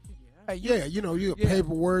 Yeah. You got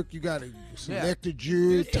paperwork, you got to select a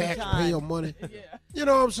jury, taxpayer money. You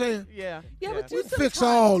know what I'm saying? Yeah. Yeah, but We fix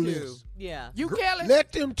all this. Yeah. You Kelly?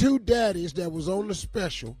 Let them two daddies that was on the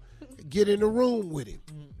special get in the room with him.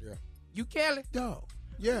 Yeah. You Kelly? Dog.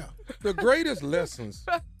 Yeah. The greatest lessons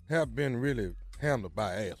have been really handled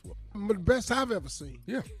by ass whooping. The best I've ever seen.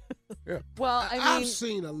 Yeah. Yeah. Well, I've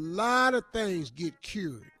seen a lot of things get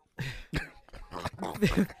cured.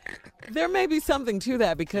 There may be something to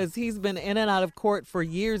that because he's been in and out of court for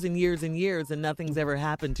years and years and years, and nothing's ever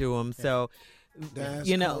happened to him. So,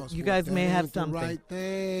 you guys may have something. The right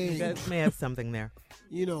thing. You guys may have something there.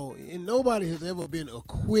 And nobody has ever been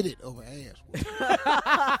acquitted of an ass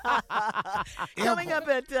whooping. Coming up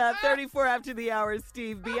at 34 after the hour,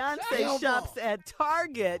 Steve, Beyonce shops at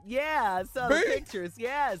Target. Yeah, I saw the pictures.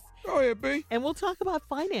 Yes. Go ahead, B. And we'll talk about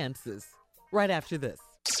finances right after this.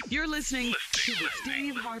 You're listening to the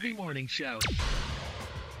Steve Harvey Morning Show.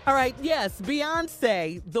 All right, yes,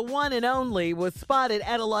 Beyonce, the one and only, was spotted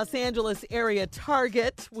at a Los Angeles area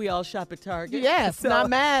Target. We all shop at Target. Yes, not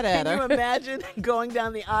mad at her. Can you imagine going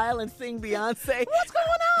down the aisle and seeing Beyonce? What's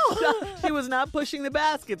going on? She was not pushing the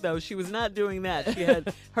basket, though. She was not doing that. She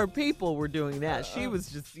had her people were doing that. She was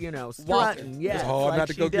just, strutting. Yes, it's hard like not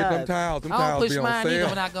to go get them towels. Them I don't towels push be on mine sale. either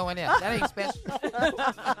when I go in there. That ain't special.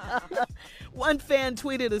 One fan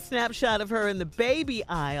tweeted a snapshot of her in the baby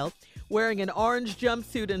aisle wearing an orange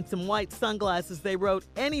jumpsuit and some white sunglasses. They wrote,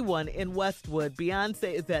 anyone in Westwood,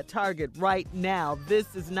 Beyonce is at Target right now.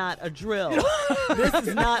 This is not a drill. This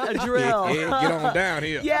is not a drill. Get on down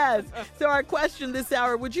here. Yes. So our question this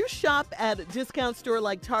hour, would you shop at a discount store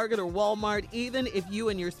like Target or Walmart even if you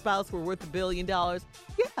and your spouse were worth $1 billion? Yeah.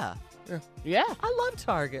 Yeah. I love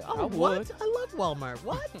Target. Oh, I what? would. I love Walmart.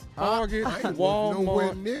 What? Target, I ain't nowhere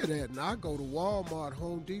Walmart. near that, and I go to Walmart,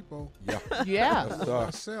 Home Depot. Yeah. Yeah.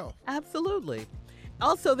 Myself. Absolutely.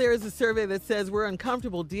 Also, there is a survey that says we're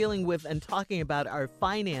uncomfortable dealing with and talking about our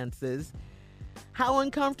finances. How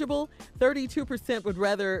uncomfortable? 32% would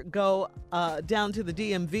rather go down to the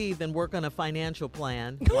DMV than work on a financial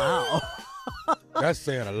plan. Wow. That's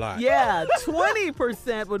saying a lot. Yeah,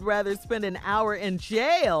 20% would rather spend an hour in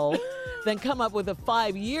jail than come up with a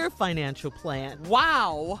 5-year financial plan.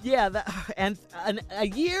 Wow. Yeah, and a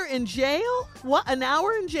year in jail? What? An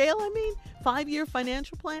hour in jail, I mean? 5-year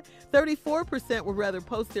financial plan? 34% would rather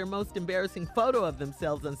post their most embarrassing photo of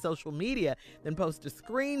themselves on social media than post a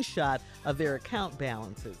screenshot of their account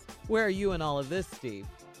balances. Where are you in all of this, Steve?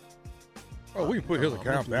 Oh, we can put his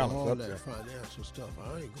account balance all up that there. financial stuff.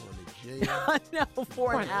 I ain't going to jail. I know,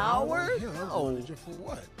 for an hour? Hell, I'm going to jail for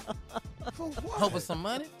what? For what? Hope for some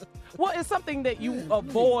money. Well, it's something that you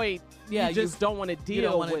avoid. Yeah, you just don't want to deal. You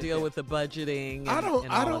don't want to with deal it. with the budgeting. And, I don't.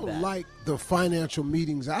 and I all of don't that. like the financial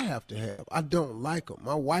meetings I have to have. I don't like them.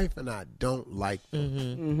 My wife and I don't like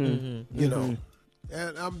them. You know.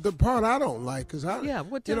 And the part I don't like is Yeah,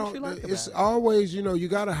 what don't you like about it's it? always, you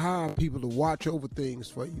got to hire people to watch over things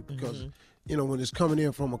for you because, when it's coming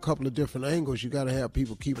in from a couple of different angles, you got to have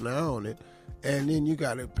people keep an eye on it. And then you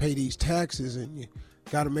got to pay these taxes and you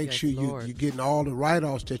got to make sure you're getting all the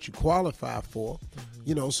write-offs that you qualify for.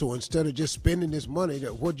 So instead of just spending this money,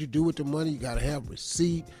 what'd you do with the money? You got to have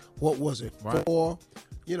receipt. What was it for?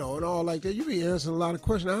 And all like that. You be answering a lot of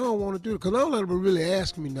questions. I don't want to do it because I don't let them really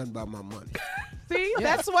ask me nothing about my money. See,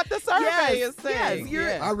 that's what the survey is saying.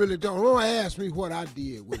 I really don't. Don't ask me what I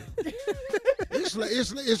did with it.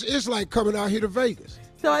 It's like coming out here to Vegas.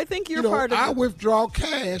 So I think you're part of. I withdraw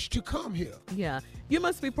cash to come here. Yeah, you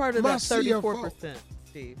must be part of My that 34%,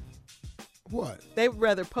 Steve. What? They would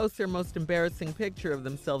rather post their most embarrassing picture of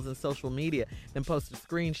themselves in social media than post a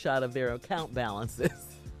screenshot of their account balances.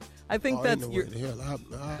 I think that's ain't no your. way in hell.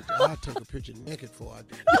 I'll take a picture naked before I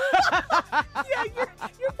do it. Yeah,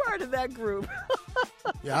 you're part of that group.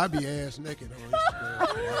 Yeah, I be ass naked on Instagram,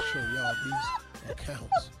 so I'll show y'all these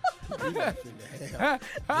accounts. We not finna have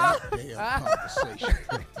that damn conversation.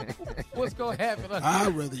 What's going to happen?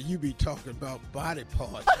 I'd rather you be talking about body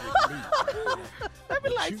parts with me. I'd be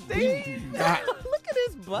like, We Steve, not, look at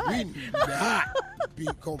his butt. we not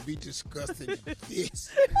gonna be discussing this.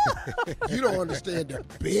 You don't understand the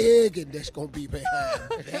bigging that's gonna be behind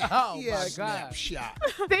that Oh, my God. snapshot.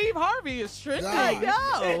 Steve Harvey is trending. God.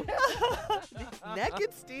 I know.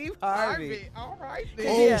 Naked Steve Harvey. All right,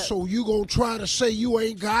 then. Oh, so you gonna try to say you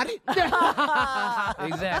ain't got it?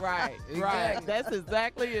 Exactly. Right. That's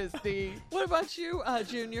exactly it, Steve. What about you,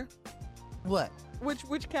 Junior? What?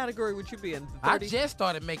 Which category would you be in? I just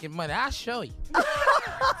started making money. I'll show you.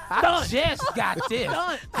 I just got this.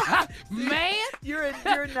 Man. You're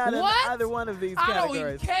not in What? either one of these I don't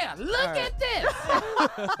categories. even care. Look All right. at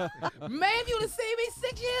this. Man, if you would have seen me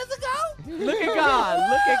 6 years ago. Look at God.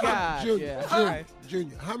 Look at God. Junior, Yeah. Junior,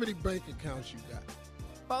 Junior, how many bank accounts you got?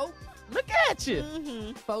 4. Look at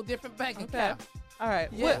you. 4 different bank accounts. All right.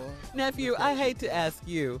 Yeah. Nephew, I hate to ask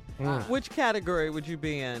you, which category would you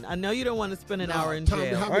be in? I know you don't want to spend an hour in Tommy,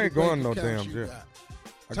 jail. how I many ain't going bank no accounts damn you jail. got?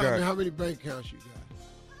 I Tommy, got how many bank accounts you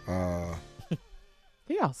got?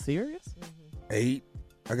 He all serious? 8.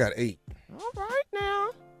 I got 8. All right now.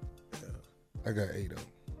 I got 8 of them.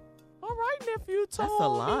 All right, nephew. That's a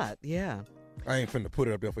lot. Yeah. I ain't finna put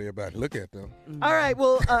it up there for everybody to look at them. All right.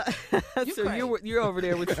 Well, You so crazy. you're over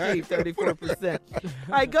there with Steve, 34%. All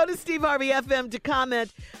right. Go to Steve Harvey FM to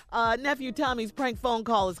comment. Nephew Tommy's prank phone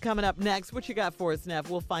call is coming up next. What you got for us, Neff?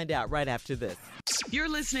 We'll find out right after this. You're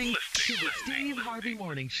listening to the Steve Harvey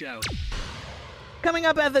Morning Show. Coming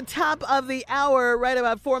up at the top of the hour, right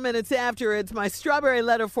about 4 minutes after, it's my strawberry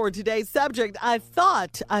letter for today's subject. I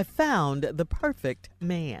thought I found the perfect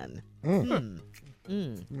man. How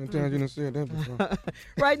many times you done said that before?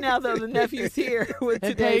 Right now, though, the nephew's here with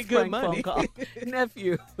And today's paid good prank phone money. call.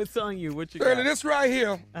 Nephew, what's on you? What you Shirley, got? this right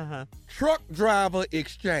here, Uh-huh. truck driver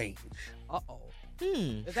exchange. Uh-oh.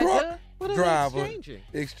 Is that Truck good? What are driver they exchanging?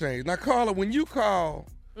 exchange. Now, Carla, when you call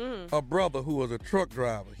a brother who was a truck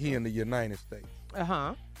driver here in the United States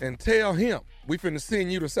Uh-huh. and tell him we finna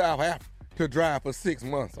send you to South Africa to drive for 6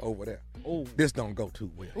 months over there, Oh. this don't go too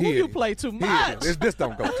well. Ooh, you play too much. This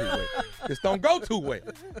don't go too well. This don't go too well.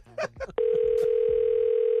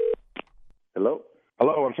 Hello?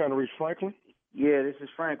 Hello, I'm trying to reach Franklin. Yeah, this is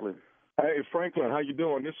Franklin. Hey, Franklin, how you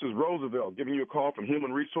doing? This is Roosevelt giving you a call from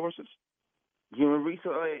Human Resources. Human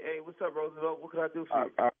resource. Hey, what's up, Roosevelt? What can I do for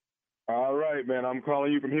you? All right, man. I'm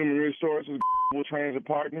calling you from Human Resources, Transit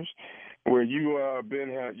Partners, where you've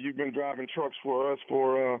been driving trucks for us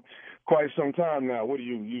for quite some time now. What are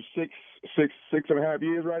you 6.5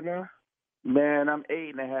 years right now? Man, I'm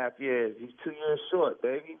 8.5 years. He's 2 years short,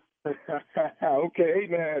 baby. Okay,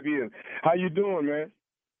 8.5 years. How you doing, man?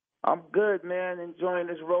 I'm good, man. Enjoying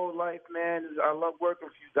this road life, man. I love working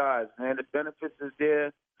for you guys, man. The benefits is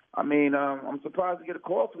there. I mean, I'm surprised to get a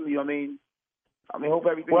call from you. I mean, hope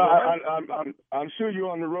everything's Well, all right. I'm sure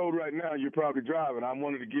you're on the road right now. You're probably driving. I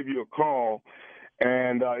wanted to give you a call.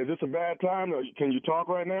 And is this a bad time? Or can you talk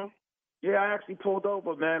right now? Yeah, I actually pulled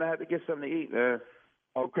over, man. I had to get something to eat, man.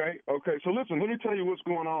 Okay. So listen, let me tell you what's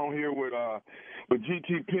going on here with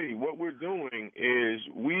GTP. What we're doing is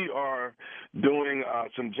we are doing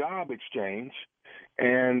some job exchange,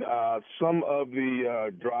 and some of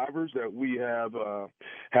the drivers that we have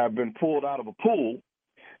been pulled out of a pool,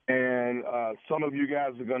 and some of you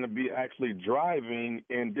guys are going to be actually driving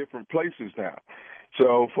in different places now.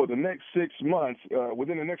 So for the next 6 months,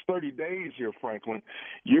 within the next 30 days here, Franklin,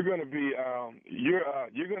 you're going to be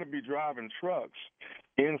you're going to be driving trucks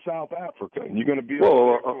in South Africa. You're going to be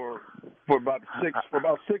for about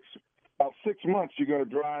 6 months. You're going to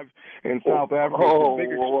drive in South Africa.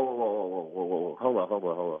 Whoa. Hold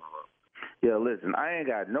on. Yeah, listen, I ain't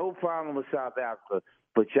got no problem with South Africa,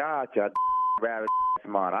 but y'all rather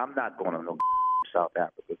smart. I'm not going to no South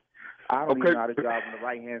Africa. I don't even know how to drive on the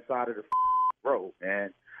right-hand side of the road,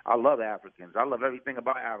 man. I love Africans. I love everything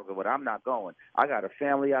about Africa, but I'm not going. I got a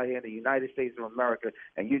family out here in the United States of America,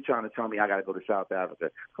 and you trying to tell me I got to go to South Africa.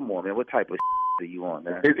 Come on, man. What type of are you on,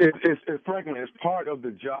 man? It's Franklin, it's part of the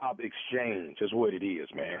job exchange is what it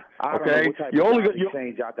is, man. I don't know what type of job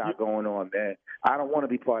exchange y'all got going on, man. I don't want to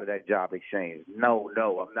be part of that job exchange. No,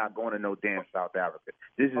 I'm not going to no damn South Africa.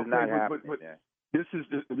 This is not happening, man.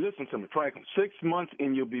 Listen to me, Franklin. 6 months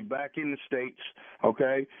and you'll be back in the States.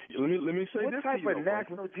 Okay. Let me say what this. What type of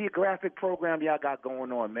National Geographic program y'all got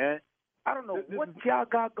going on, man? I don't know what y'all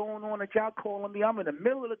got going on that y'all calling me. I'm in the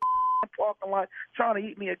middle of the parking lot trying to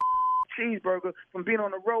eat me a cheeseburger from being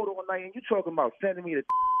on the road all night, and you talking about sending me to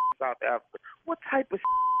South Africa. What type of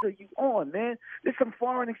are you on, man? This some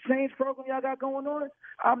foreign exchange program y'all got going on?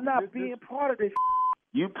 I'm not being part of this.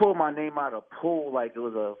 You pulled my name out of a pool like it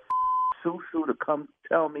was a susu to come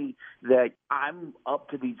tell me that I'm up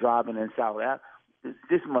to be driving in South Africa.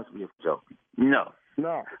 This must be a joke. No.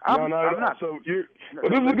 I'm not. So this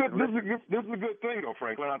is a good thing though,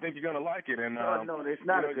 Franklin. I think you're gonna like it. And no, it's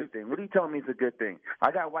not a good thing. What are you telling me it's a good thing?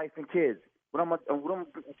 I got wife and kids. What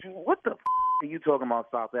the are you talking about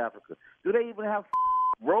South Africa? Do they even have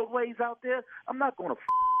roadways out there? I'm not going to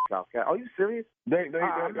South Africa. Are you serious? I'm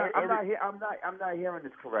not hearing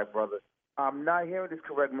this correct, brother. I'm not hearing this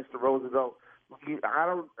correct, Mr. Roosevelt.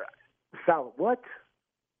 South what?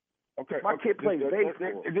 Okay. My kid plays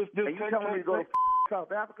baseball. And you telling me to go to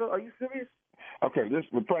South Africa? Are you serious? Okay,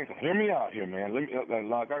 Franklin, hear me out here, man. Let me,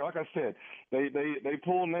 like I said, they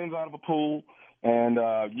pull names out of a pool, and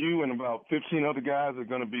you and about 15 other guys are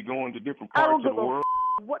going to be going to different parts of the world.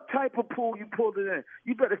 What type of pool you pulled it in?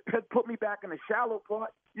 You better put me back in the shallow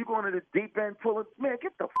part. You going to the deep end pulling? Man,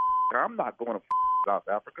 get the I'm not going to South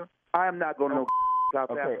Africa. I am not going to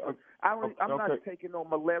South Africa. I'm not taking no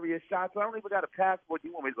malaria shots. I don't even got a passport.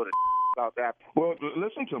 You want me to go to South Africa? Well,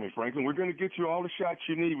 listen to me, Franklin. We're going to get you all the shots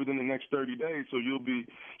you need within the next 30 days, so you'll be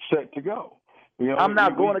set to go. You know, I'm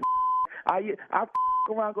not going to. I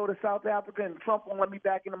around go to South Africa, and Trump won't let me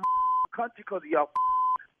back in the country because of y'all.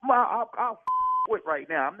 I'll quit right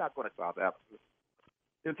now. I'm not going to South Africa.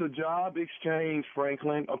 It's a job exchange,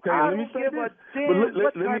 Franklin. Okay, I let me don't say give a this. damn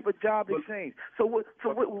what type of job exchange. So what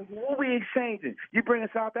are we exchanging? You bringing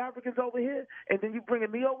South Africans over here, and then you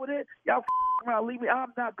bringing me over there? Y'all around, leave me.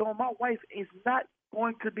 I'm not going. My wife is not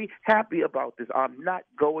going to be happy about this. I'm not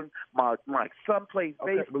going. My son plays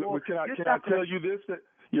baseball. But can I tell you this, that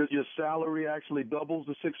your salary actually doubles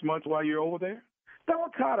the 6 months while you're over there?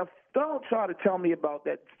 Don't try to tell me about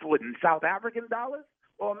that. What, in South African dollars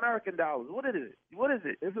or American dollars? What is it?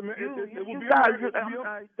 It will be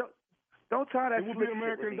don't try that. It will be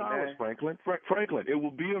American dollars, Franklin. Franklin, it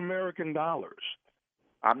will be American dollars.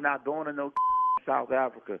 I'm not going to no South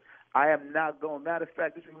Africa. I am not going. Matter of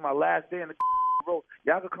fact, this is my last day in the road.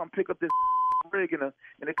 Y'all can come pick up this rig in the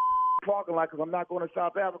parking lot because I'm not going to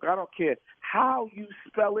South Africa. I don't care how you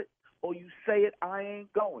spell it or you say it. I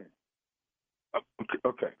ain't going.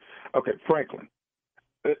 Okay, Franklin.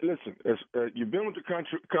 Listen, you've been with the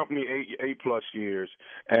company eight plus years,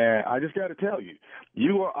 and I just got to tell you,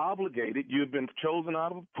 you are obligated. You've been chosen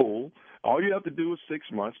out of a pool. All you have to do is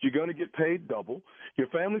 6 months. You're going to get paid double. Your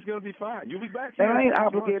family's going to be fine. You'll be back here. And I ain't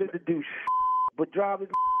obligated to do but drive this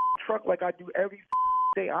truck like I do every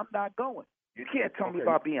day. I'm not going. You can't tell me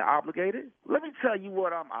about being obligated. Let me tell you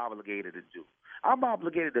what I'm obligated to do. I'm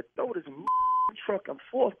obligated to throw this truck in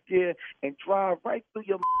fourth gear and drive right through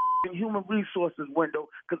your human resources window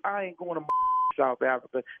because I ain't going to South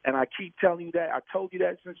Africa. And I keep telling you that. I told you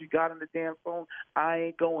that since you got on the damn phone. I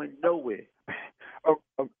ain't going nowhere.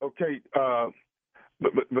 Okay.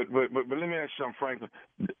 But let me ask you something, Franklin.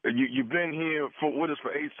 You've been here with us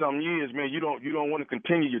for 8-some years, man. You don't want to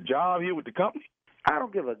continue your job here with the company? I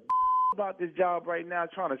don't give a about this job right now,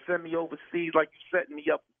 trying to send me overseas like you're setting me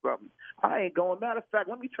up for something. I ain't going. Matter of fact,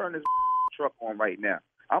 let me turn this truck on right now.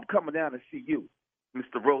 I'm coming down to see you,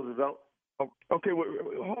 Mr. Roosevelt. Okay,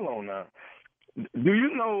 hold on now. Do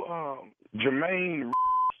you know Jermaine?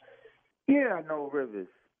 Yeah, I know Rivers.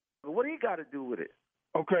 What do you got to do with it?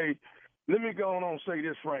 Okay, Let me go on and say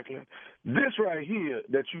this, Franklin. This right here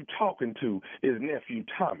that you talking to is nephew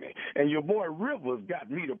Tommy. And your boy Rivers got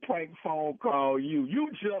me to prank phone call you. You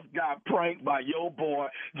just got pranked by your boy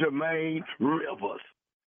Jermaine Rivers.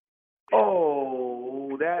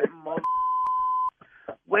 Oh, that mother.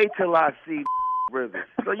 Wait till I see Rivers.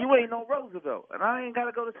 So you ain't no Roosevelt, and I ain't got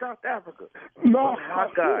to go to South Africa. No. Oh, my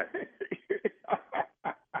God.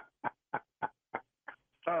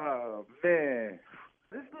 Oh, man.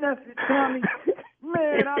 This nephew Tommy,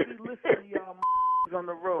 man, I'll be listening to y'all on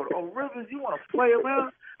the road. Oh, Rivers, you want to play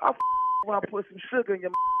around? I'll when I put some sugar in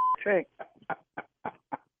your tank.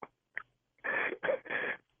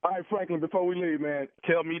 All right, Franklin, before we leave, man,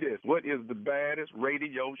 tell me this. What is the baddest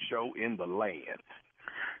radio show in the land?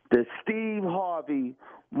 The Steve Harvey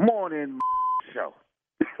Morning Show.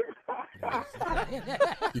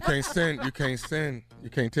 You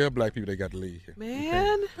can't tell black people they got to leave here.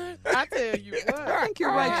 Man, I tell you what. I think you're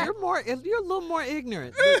right. You're a little more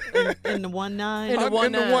ignorant in the 1-9. In the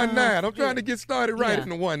 1-9. I'm trying to get started right in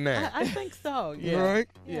the 1-9. I think so. Yeah. Right?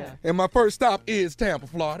 Yeah. And my first stop is Tampa,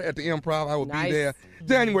 Florida, at the Improv. I will be there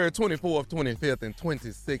January 24th, 25th, and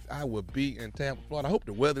 26th. I will be in Tampa, Florida. I hope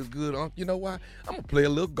the weather's good. You know why? I'm going to play a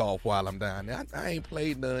little golf while I'm down there. I ain't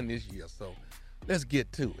played none this year, so let's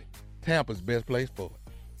get to it. Tampa's best place for it.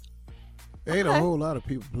 Ain't a whole lot of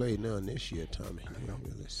people played none this year, Tommy. I know.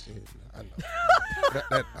 Really said. I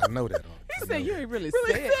know. I know that. He said you ain't really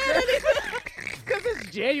said anything because it's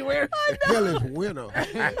January. Hell, it's winter.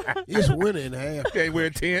 It's winter in half. Okay, we're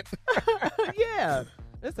a tent. Yeah.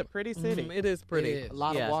 It's a pretty city. It is pretty. It is. A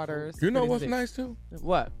lot of waters. You know what's nice, too?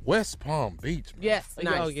 What? West Palm Beach. Man. Yes.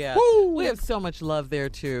 Nice. Oh, yeah. Woo! We have so much love there,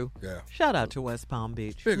 too. Yeah. Shout out to West Palm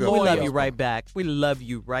Beach. Big We up. love you right back. We love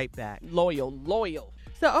you right back. Loyal.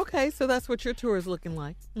 So that's what your tour is looking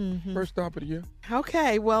like. Mm-hmm. First stop of the year.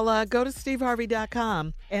 Okay, well, go to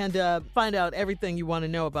steveharvey.com and find out everything you want to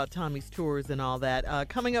know about Tommy's tours and all that.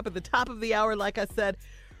 Coming up at the top of the hour, like I said,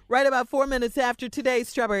 right about 4 minutes after today's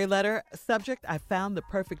Strawberry Letter subject, I found the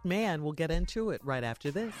perfect man. We'll get into it right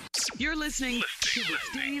after this. You're listening to the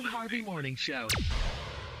Steve Harvey Morning Show.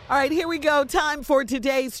 All right, here we go. Time for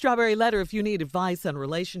today's Strawberry Letter. If you need advice on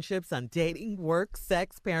relationships, on dating, work,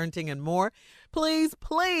 sex, parenting, and more, please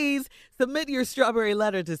submit your Strawberry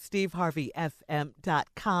Letter to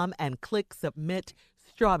steveharveyfm.com and click Submit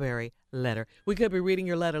Strawberry Letter. We could be reading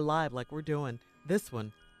your letter live like we're doing this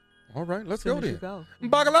one. All right, let's Soon go as then. you go.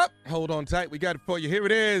 Buckle up. Hold on tight. We got it for you. Here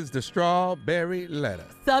it is, the Strawberry Letter.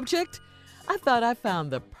 Subject, I thought I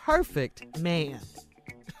found the perfect man.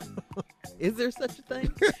 Is there such a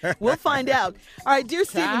thing? We'll find out. All right, dear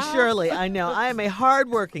Steve and Shirley, I know I am a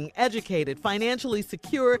hardworking, educated, financially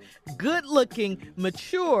secure, good-looking,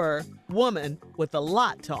 mature woman with a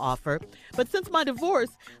lot to offer. But since my divorce,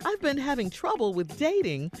 I've been having trouble with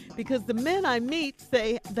dating because the men I meet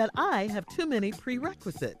say that I have too many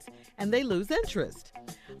prerequisites and they lose interest.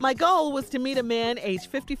 My goal was to meet a man aged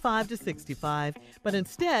 55 to 65, but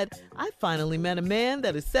instead, I finally met a man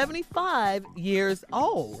that is 75 years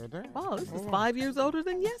old. Wow, this is 5 years older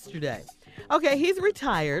than yesterday. Okay, he's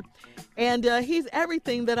retired, and he's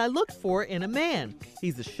everything that I look for in a man.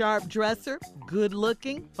 He's a sharp dresser,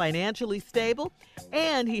 good-looking, financially stable,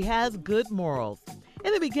 and he has good morals.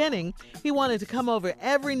 In the beginning, he wanted to come over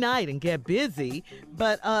every night and get busy,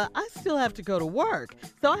 but I still have to go to work.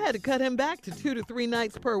 So I had to cut him back to 2 to 3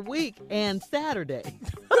 nights per week and Saturday.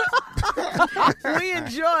 We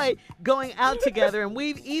enjoy going out together, and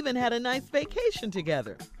we've even had a nice vacation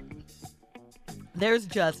together. There's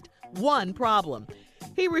just one problem.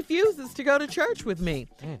 He refuses to go to church with me.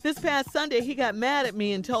 This past Sunday, he got mad at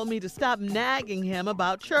me and told me to stop nagging him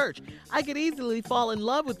about church. I could easily fall in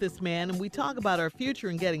love with this man, and we talk about our future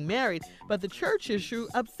and getting married, but the church issue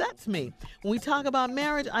upsets me. When we talk about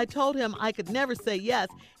marriage, I told him I could never say yes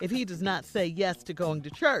if he does not say yes to going to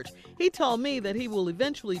church. He told me that he will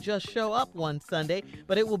eventually just show up one Sunday,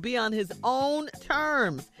 but it will be on his own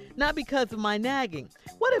terms, not because of my nagging.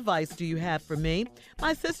 What advice do you have for me?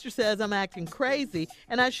 My sister says I'm acting crazy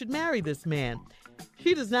and I should marry this man.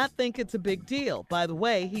 She does not think it's a big deal. By the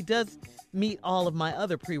way, he does meet all of my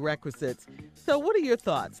other prerequisites. So what are your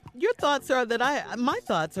thoughts? My thoughts are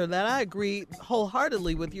that I agree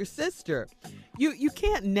wholeheartedly with your sister. You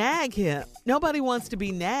can't nag him. Nobody wants to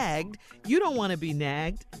be nagged. You don't want to be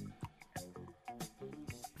nagged.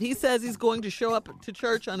 He says he's going to show up to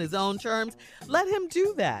church on his own terms. Let him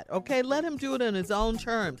do that, okay? Let him do it on his own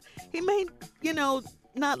terms. He may,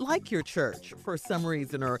 not like your church for some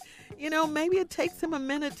reason, or, maybe it takes him a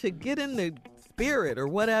minute to get in the spirit or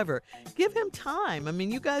whatever. Give him time. I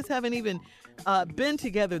mean, you guys haven't even been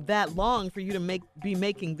together that long for you to be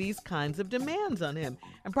making these kinds of demands on him.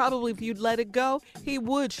 And probably if you'd let it go, he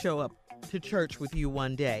would show up to church with you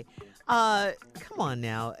one day. Come on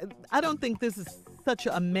now. I don't think this is such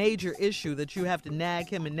a major issue that you have to nag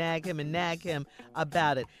him and nag him and nag him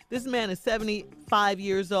about it. This man is 75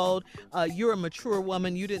 years old. You're a mature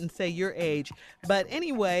woman. You didn't say your age. But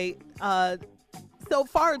anyway, so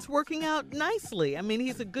far it's working out nicely. I mean,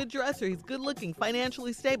 he's a good dresser. He's good looking,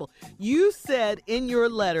 financially stable. You said in your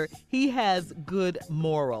letter he has good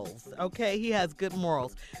morals, okay? He has good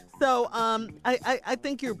morals. So I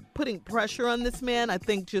think you're putting pressure on this man. I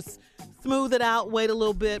think just smooth it out, wait a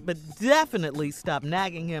little bit, but definitely stop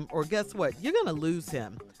nagging him, or guess what? You're going to lose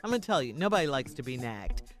him. I'm going to tell you, nobody likes to be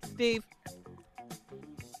nagged. Steve?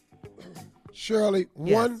 Shirley,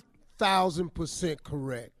 Yes. 1,000%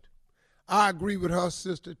 correct. I agree with her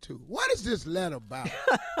sister, too. What is this letter about?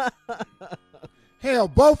 Hell,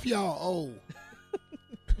 both y'all old.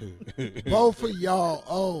 Both of y'all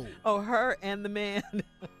old. Oh, her and the man.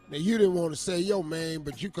 Now, you didn't want to say your man,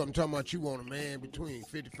 but you come talking about you want a man between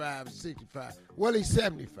 55 and 65. Well, he's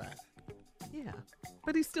 75. Yeah,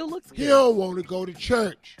 but he still looks good. He don't want to go to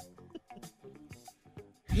church.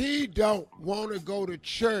 He don't want to go to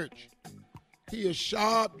church. He a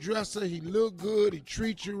sharp dresser. He look good. He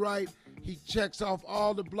treats you right. He checks off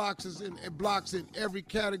all the blocks in every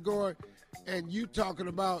category. And you talking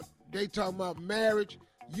about, they talking about marriage.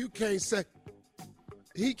 You can't say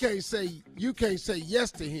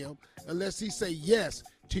yes to him unless he say yes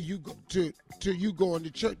to you going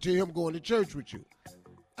to church, to him going to church with you.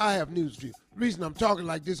 I have news for you. The reason I'm talking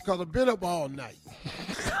like this because I've been up all night.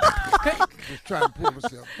 Just trying to pull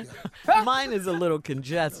myself together. Mine is a little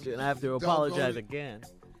congestion. I have to apologize again.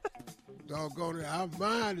 Doggone it.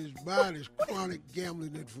 Mine is chronic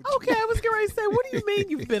gambling and fatigue. Okay, I was going to say, what do you mean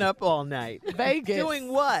you've been up all night? Vegas. Doing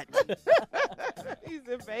what? He's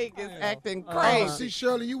in Vegas acting Oh, crazy. see,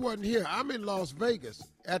 Shirley, you wasn't here. I'm in Las Vegas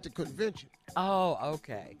at the convention. Oh,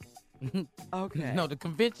 okay. Okay. No, the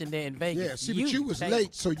convention there in Vegas. Yeah, see, but you was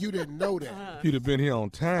late, so you didn't know that. You'd have been here on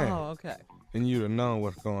time. Oh, okay. And you'd have known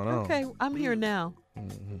what's going on. Okay, I'm here now.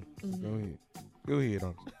 Go ahead,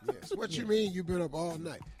 Uncle. Yes. What you mean you been up all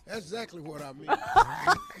night? That's exactly what I mean.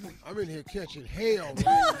 I'm in here catching hell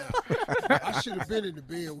right now. I should have been in the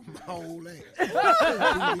bed with my old ass.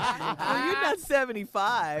 Oh, you're not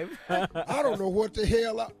 75. I don't know what the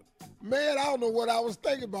hell man, I don't know what I was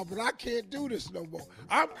thinking about, but I can't do this no more.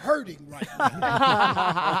 I'm hurting right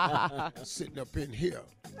now. Sitting up in here.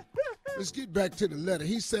 Let's get back to the letter.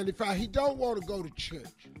 He's 75. He don't want to go to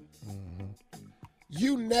church.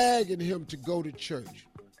 You nagging him to go to church.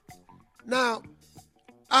 Now,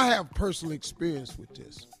 I have personal experience with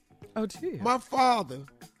this. Oh, gee. My father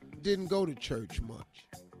didn't go to church much.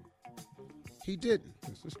 He didn't.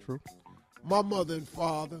 This is true. My mother and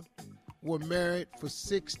father were married for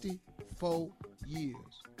 64 years.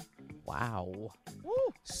 Wow.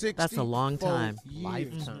 64 That's a long time. years.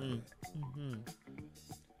 Lifetime.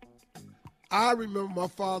 I remember my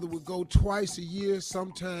father would go twice a year,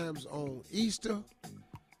 sometimes on Easter,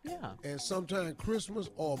 and sometimes Christmas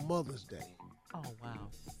or Mother's Day. Oh, wow.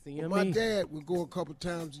 My dad would go a couple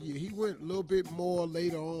times a year. He went a little bit more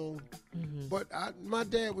later on, but my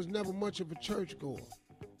dad was never much of a church goer.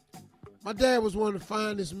 My dad was one of the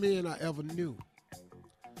finest men I ever knew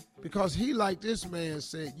because he, like this man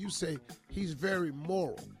said, you say he's very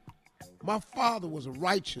moral. My father was a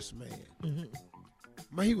righteous man.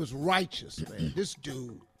 He was righteous, man. This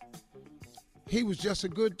dude, he was just a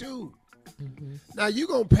good dude. Now, you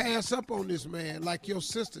going to pass up on this man like your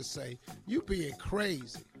sister say, you being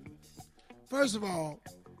crazy. First of all,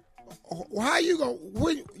 how you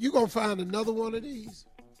going to find another one of these?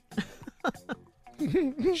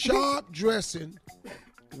 Sharp dressing,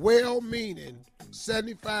 well-meaning,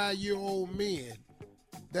 75-year-old men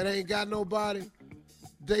that ain't got nobody,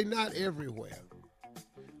 they not everywhere.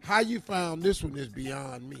 How you found this one is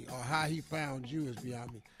beyond me, or how he found you is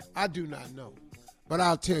beyond me. I do not know. But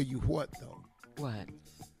I'll tell you what, though. What?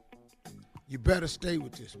 You better stay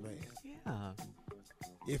with this man. Yeah.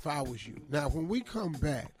 If I was you. Now, when we come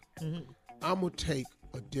back, I'm going to take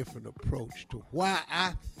a different approach to why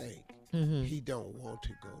I think he don't want to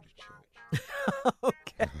go to church.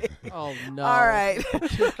 Okay. Oh, no. All right.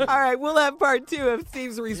 All right. We'll have part 2 of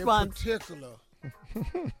Steve's response In particular,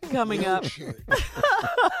 coming your up. church.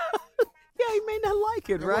 Yeah, he may not like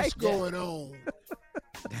it, Now, right? what's going on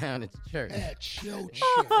Down at the church. at your church?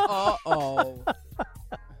 Uh-oh.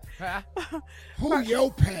 Who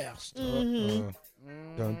your pastor?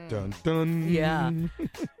 Dun, dun, dun. Yeah.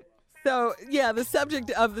 So, yeah, the subject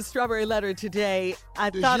of the Strawberry Letter today, I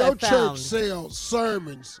Does thought your I found. church sell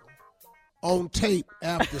sermons on tape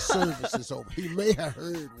after service is over. He may have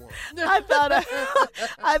heard one. I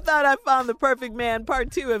thought I found the perfect man.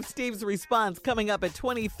 Part 2 of Steve's response coming up at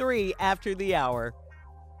 23 after the hour.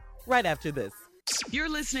 Right after this. You're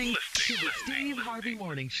listening to the Steve Harvey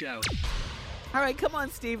Morning Show. All right, come on,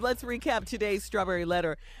 Steve. Let's recap today's Strawberry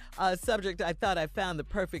Letter. Subject, I thought I found the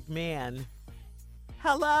perfect man.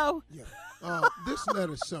 Hello? Yeah. This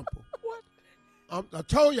letter's simple. What? I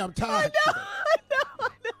told you I'm tired. I know.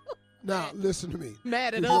 Now, listen to me.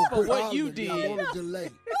 Mad at us for what you did. I'm on a delay.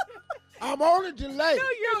 I'm on a delay. No,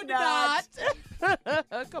 you're not.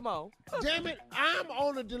 Come on. Damn it, I'm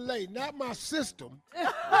on a delay, not my system.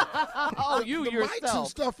 Oh, you the yourself. mics and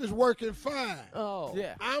stuff is working fine. Oh.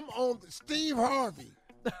 Yeah. I'm on Steve Harvey.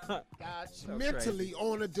 Gotcha. Mentally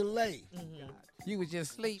on a delay. Mm-hmm. You was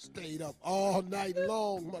just asleep. Stayed up all night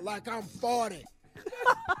long like I'm 40.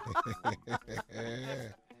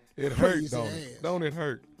 It hurts, Crazy don't ass. it? Don't it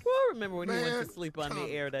hurt? Well, I remember when you Man, went to sleep on the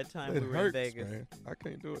air that time It we were hurts, in Vegas. man. I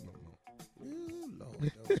can't do it no more. Ooh,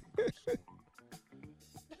 Lord, that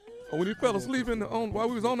Oh, when he fell asleep while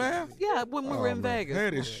we was on the air? Yeah, when we were in man. Vegas.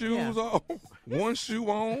 Had his shoes off, one shoe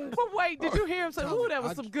on. But wait, did you hear him say, ooh, that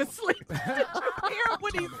was some good sleep? Did you hear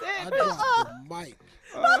what he I said? dropped the mic.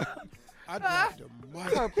 I dropped the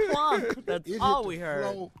mic. Kerplunk. That's It hit all the we heard.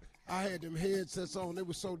 floor. I had them headsets on. They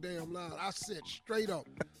were so damn loud. I sat straight up.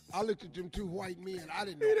 I looked at them two white men. I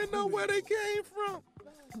didn't know. He didn't know where they came from.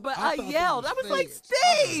 But I I thought they yelled. was I was like, feds.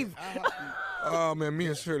 Steve! Oh, man, me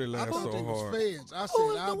and Shirley I laughed thought so they was hard. feds. I said, Who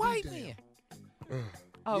was I'll the be white damned. man?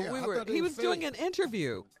 Oh, Yeah, I thought they he were was doing an feds.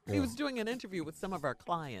 interview. He Yeah. was doing an interview with some of our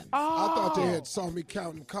clients. I thought they Oh. had saw me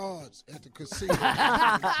counting cards at the casino. All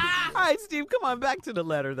right, Steve, come on, back to the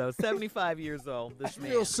letter, though. 75 years old, this It's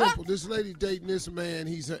man. real simple. This lady dating this man.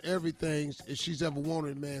 He's her everything she's ever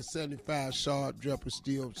wanted. Man, 75, sharp, dresser,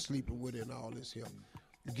 still sleeping with her and all this here.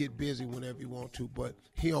 Get busy whenever you want to, but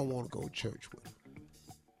he don't want to go to church with her.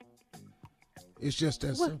 It's just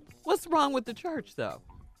that simple. What's wrong with the church, though?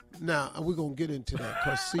 Now, we're going to get into that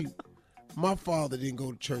because, see, my father didn't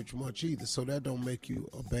go to church much either, so that don't make you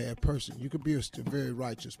a bad person. You could be a very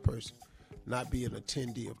righteous person, not be an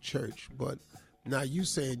attendee of church. But now you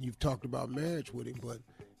saying you've talked about marriage with him, but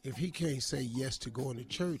if he can't say yes to going to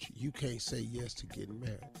church, you can't say yes to getting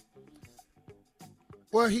married.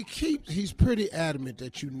 Well, he's pretty adamant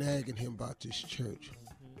that you nagging him about this church.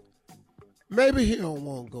 Maybe he don't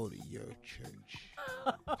want to go to your church.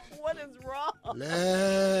 What is wrong?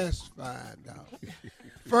 Let's find out.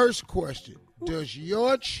 First question. Does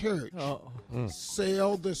your church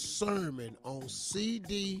sell the sermon on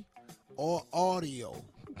CD or audio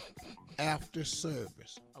after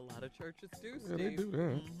service? A lot of churches do, Steve. Yeah, they do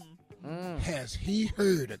that. Mm-hmm. Has he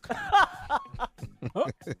heard of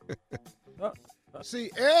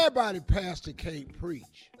See, everybody pastor can't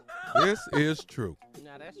preach. This is true.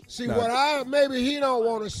 Now that's See, maybe he don't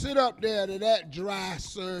want to sit up there to that dry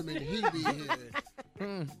sermon he be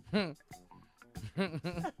hearing.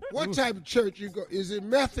 What type of church you go? Is it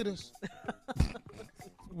Methodist?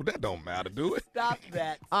 Well, that don't matter, do it? Stop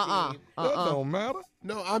that, Steve. That don't matter.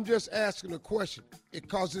 No, I'm just asking a question.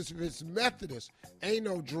 Because if it's Methodist, ain't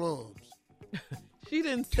no drums, She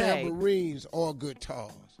didn't say. tambourines, or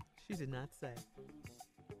guitars. She did not say.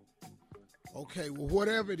 Okay, well,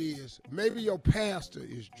 whatever it is, maybe your pastor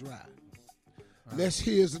is dry.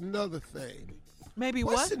 Here's another thing. Maybe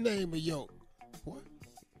What's what? the name of your... What?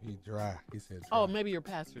 He dry. He said dry. Oh, maybe your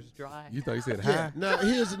pastor's dry. You thought he said Yeah, hi? now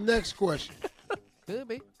here's the next question. Could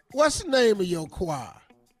be. What's the name of your choir?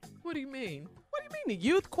 What do you mean? What do you mean, the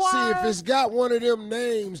youth choir? See, if it's got one of them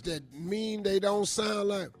names that mean they don't sound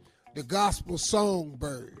like the gospel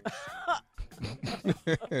songbird.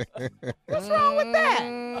 What's wrong with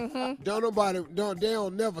that? They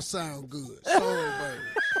don't never sound good. Songbirds.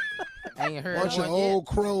 Ain't heard Bunch of one yet. old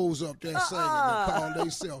crows up there singing. They call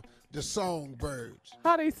themselves the songbirds.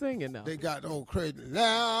 How they singing now? They got old crazy.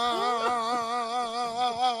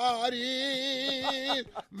 Lord is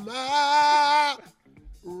my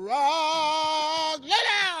rock. Lay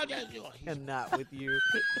down. And not with you.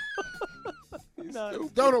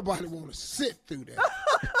 Don't nobody want to sit through that.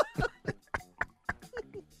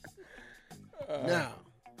 Now,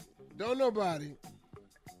 don't nobody.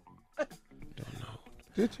 Don't know.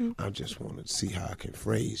 Did you? I just want to see how I can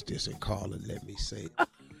phrase this and call it. Let me say it.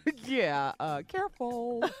 Yeah,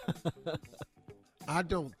 careful. I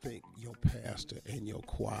don't think your pastor and your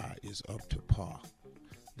choir is up to par.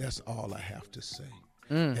 That's all I have to say.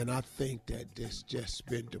 And I think that this just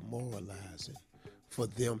been demoralizing for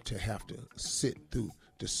them to have to sit through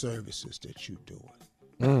the services that you're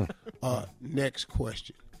doing. Next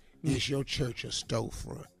question. Is your church a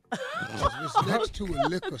storefront? Because if it's next to a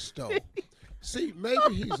liquor store, See,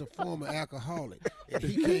 maybe he's a former alcoholic, and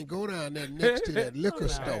he can't go down there next to that liquor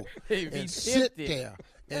store and sit there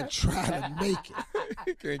and try to make it.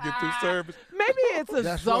 He can't get through service. Maybe it's a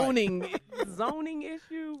That's zoning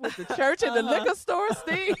issue with the church and the liquor store,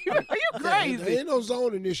 Steve. Are you crazy? There ain't no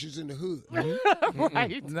zoning issues in the hood.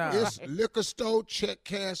 Right. Nah. It's liquor store, check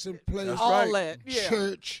cash in place, That's All right. that. Yeah.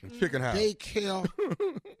 church, Chicken house. daycare,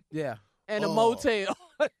 Yeah. And a Oh. motel.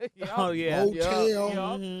 Oh, yeah.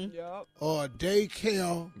 motel, Yup. or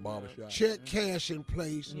daycare, Barbershop. check cash in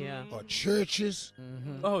place, Yeah. or churches,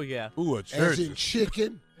 Oh, yeah. Ooh, a as church. in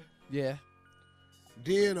chicken, Yeah.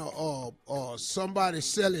 then or somebody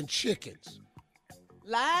selling chickens.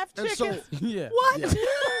 Live And chickens. so Yeah. What? Yeah.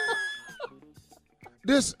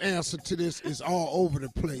 this answer to this is all over the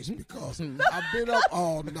place because I've been up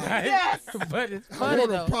all night. Yes. But it's I funny,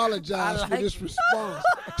 want to though. apologize I for like this response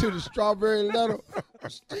to the strawberry letter.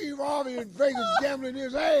 Steve Harvey in Vegas gambling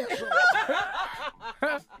his ass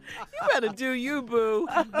off. You better do you, boo.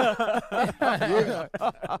 Yeah.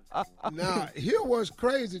 Now, here was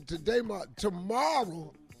crazy.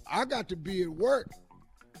 Tomorrow, I got to be at work.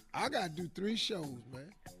 I got to do 3 shows,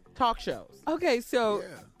 man. Talk shows. Okay, so Yeah.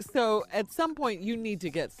 so at some point you need to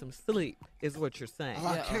get some sleep, is what you're saying.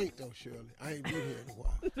 I can't, though, Shirley. I ain't been here in a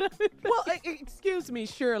while. Well, excuse me,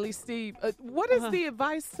 Shirley, Steve. What is the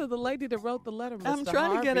advice to the lady that wrote the letter, Mr. I'm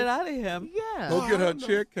trying to get it Harvey? out of him. Yeah. Go get I her don't know.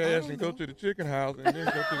 check I cash don't and go know. to the chicken house and then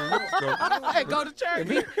go to the liquor store. Hey, go to church.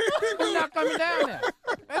 He's not coming down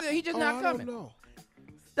there. He just not I coming. don't know.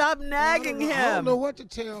 Stop nagging I don't know him. what to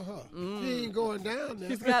tell her. He ain't going down there.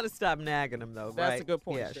 She's got to stop nagging him, though, That's right? a good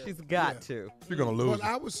point, Yeah, Shirley. she's got Yeah. to. You're going to lose But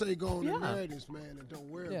it. I would say go on Yeah. and marry this man and don't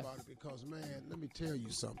worry Yeah. about it because, man, let me tell you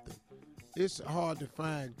something. It's hard to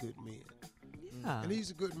find good men. Yeah. And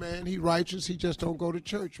he's a good man. He righteous. He just don't go to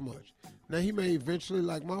church much. Now, he may eventually,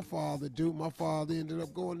 like my father do. My father ended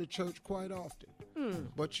up going to church quite often.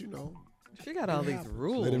 But, you know. She got all these happens.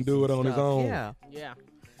 rules. Let him do it and on his stuff. own. Yeah. Yeah,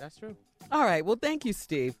 that's true. All right. Well, thank you,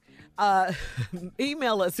 Steve.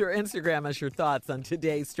 Email us or Instagram us your thoughts on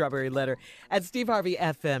today's Strawberry Letter at Steve Harvey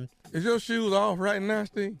FM. Is your shoes off right now,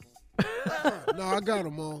 Steve? No, I got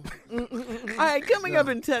them on. All right, coming up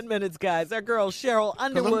in 10 minutes, guys, our girl Sheryl Because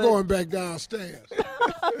I'm Underwood going back downstairs.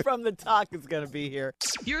 from The Talk is going to be here.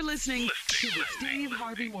 You're listening to the Steve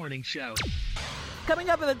Harvey Morning Show.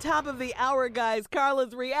 Coming up at the top of the hour, guys,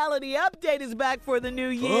 Carla's reality update is back for the new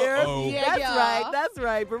year. Uh-oh. Yeah, That's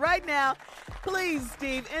right. But right now, please,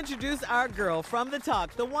 Steve, introduce our girl from The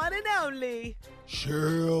Talk, the one and only.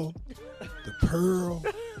 Sheryl, the Pearl,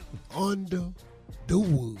 Underwood.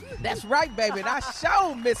 That's right, baby. And I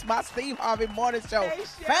sure miss my Steve Harvey Morning Show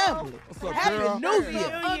family. up, Happy girl? New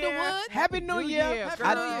Year. Underwood. Happy New Year. Happy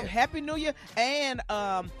New Year. Happy New Year. And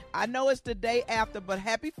I know it's the day after, but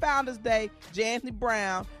happy Founders Day, Jansley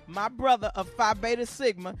Brown, my brother of Phi Beta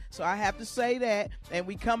Sigma. So I have to say that. And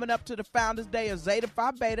we coming up to the Founders Day of Zeta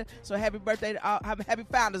Phi Beta. So happy birthday to happy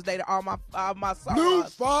Founders Day to all my sons. New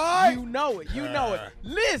Phi. You know it. You know it.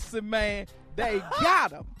 Listen, man, they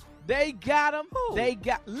got him. They got him. They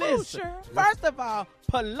got. Listen. First of all,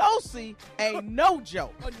 Pelosi ain't no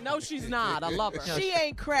joke. Oh, no, she's not. I love her. She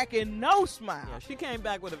ain't cracking no smile. Yeah, she came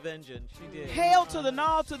back with a vengeance. She did. Hell to the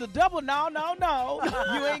no, to the double no.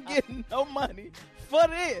 You ain't getting no money for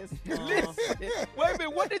this. Listen. Wait a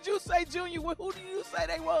minute. What did you say, Junior? Who did you say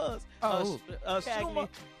they was? Cagney.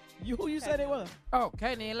 Who you say they was? Oh,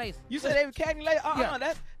 Cagney and Lacey. You said they were Cagney Lady?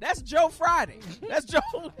 Yeah. That's Joe Friday. That's Joe.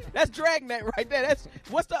 That's Dragnet right there. That's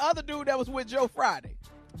what's the other dude that was with Joe Friday?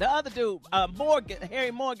 The other dude,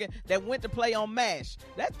 Harry Morgan, that went to play on MASH.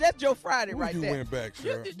 That's Joe Friday right you there. went back,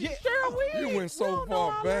 Sheryl. Cheryl, You went so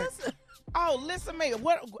far back. Oh, listen, man.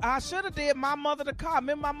 What I should have did My Mother the Car.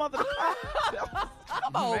 Remember My Mother the Car?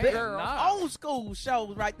 Come on, Man, girl. Old school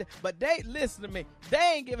shows right there. But they listen to me. They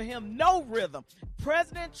ain't giving him no rhythm.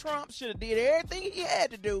 President Trump should have did everything he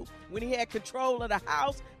had to do when he had control of the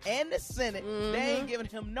House and the Senate. They ain't giving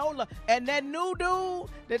him no love. And that new dude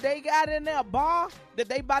that they got in there, bar that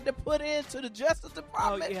they about to put into the Justice Oh,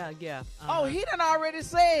 Department. yeah. Oh, he done already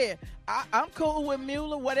said, I'm cool with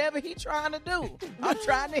Mueller, whatever he trying to do. I'm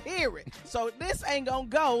trying to hear it. So this ain't going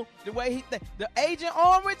to go the way he think. The Agent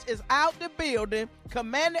Orange is out the building.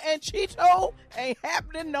 Commander and Cheeto ain't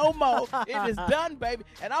happening no more. It is done, baby.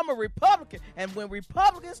 And I'm a Republican. And when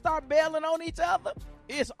Republicans start bailing on each other,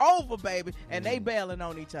 it's over, baby. And they bailing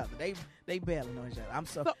on each other. They bailing on each other. I'm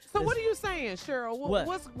so what are you saying, Sheryl? What?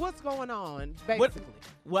 What's going on, basically?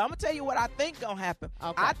 Well, I'm going to tell you what I think going to happen.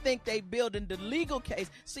 Okay. I think they building the legal case.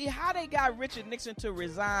 See how they got Richard Nixon to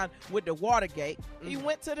resign with the Watergate? He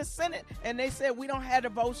went to the Senate, and they said, we don't have the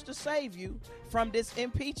votes to save you from this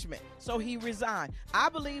impeachment. So he resigned. I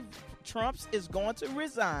believe Trump's is going to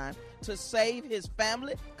resign to save his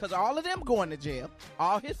family, because all of them going to jail,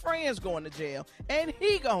 all his friends going to jail, and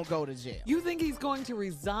he gonna go to jail. You think he's going to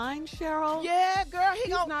resign, Sheryl? Yeah, girl, he's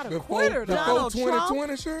not a quitter. Donald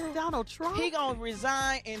 2020, Sheryl? Donald Trump? He gonna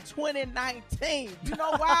resign in 2019. You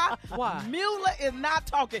know why? Why? Mueller is not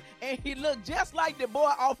talking, and he looked just like the boy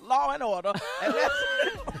off Law and Order. And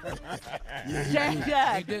that's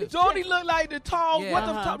Jack. Don't he look like the tall?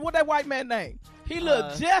 Yeah. What that white man name? He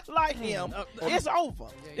looked just like him. It's over.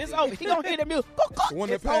 It's over. He gonna hit the Mueller. The one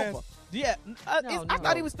that It's passed? over. Yeah, I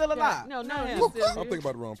thought he was still alive. No, I'm thinking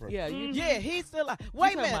about the wrong person. Yeah, Yeah, he's still alive.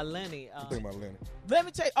 Wait a minute. about Lenny. I'm thinking about Lenny. Let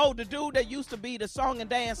me tell you. Oh, the dude that used to be the song and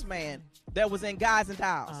dance man that was in Guys and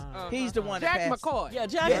Dolls. He's the one Jack that passed. McCoy. Yeah,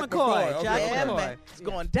 Jack McCoy. Okay. Jack Yeah, McCoy. man. It's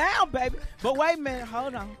going down, baby. But wait a minute.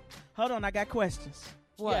 Hold on. I got questions.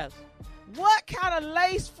 What? Yes. What kind of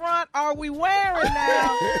lace front are we wearing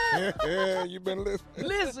now? You been listening.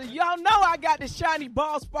 Listen, y'all know I got the shiny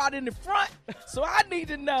ball spot in the front, so I need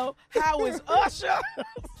to know how is Usher.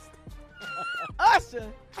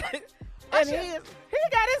 And He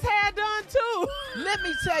got his hair done too. let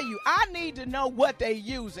me tell you, I need to know what they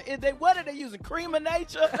using. What are they using? Cream of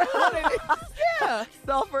Nature? What are they, Yeah.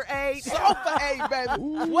 Sulfur 8. Sulfur 8, baby.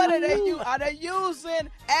 What are they using? Are they using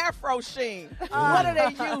Afro Sheen? What are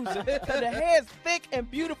they using? Because the hair's thick and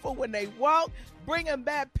beautiful when they walk. Bringing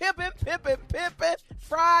back pimpin',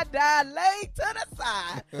 fried dye laid to the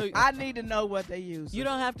side. I need to know what they use. You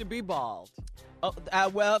don't have to be bald. Oh, I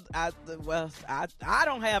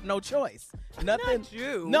don't have no choice. Nothing. Not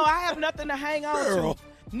you. No, I have nothing to hang on Girl. to.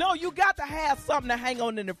 No, you got to have something to hang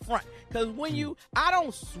on in the front. Because when I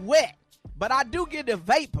don't sweat, but I do get the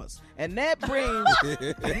vapors, and that brings. So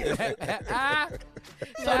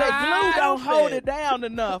that glue don't hold it down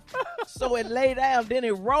enough, so it lay down, then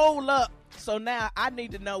it roll up. So now I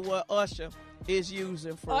need to know what Usher is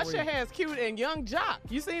using for Usher real. has cute and young Jock.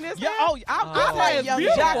 You seen this? Yeah, man? I like Young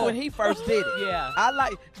beautiful. Jock when he first did it. Yeah. I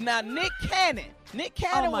like now Nick Cannon. Nick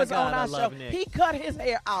Cannon my was God, on I our show. love Nick. He cut his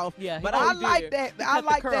hair off. Yeah, but he I did. like that. He I cut the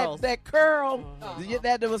like curls. that curl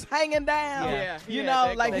that was hanging down. Yeah, you yeah,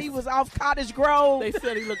 know, like he was off Cottage Grove. They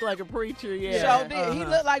said he looked like a preacher, yeah. So did. He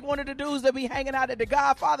looked like one of the dudes that be hanging out at the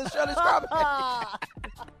Godfather Shirley Strawberry.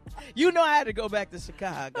 You know I had to go back to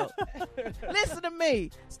Chicago. Listen to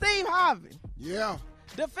me. Steve Harvey. Yeah.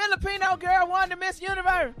 The Filipino girl won the Miss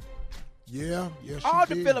Universe. Yeah. Yes, All she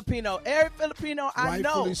the did. Filipino. Every Filipino I know.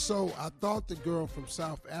 Rightfully so. I thought the girl from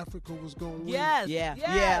South Africa was going to win. Yes. Yeah.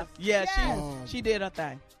 Yes. Yeah. Yes. She did her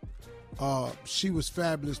thing. She was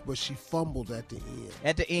fabulous, but she fumbled at the end.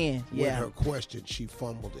 At the end, With yeah. her question, she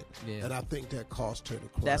fumbled it. Yeah. And I think that cost her the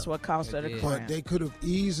crown. That's what cost her the did. crown. But they could have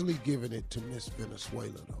easily given it to Miss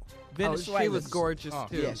Venezuela, though. Venezuela. She was gorgeous,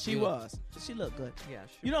 too. Yeah, she was. She looked good. Yeah,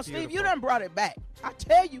 she You know, was Steve, you beautiful. done brought it back. I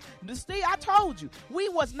tell you, Steve, I told you, we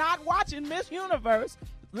was not watching Miss Universe.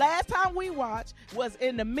 Last time we watched was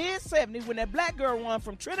in the mid-'70s when that black girl won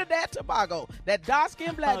from Trinidad Tobago. That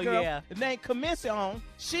dark-skinned black girl named Commission.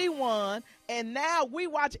 She won. And now we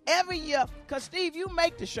watch every year. Because, Steve, you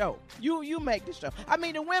make the show. You make the show. I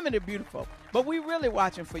mean, the women are beautiful. But we really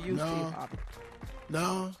watching for you, No. Steve Harvey.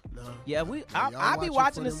 No. Yeah, y'all I be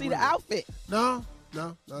watching for to them see women. the outfit. No. The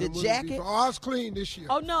them women jacket? be- Oh, it's clean this year.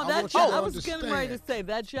 Oh, no, I that want you to I was getting ready to understand. say,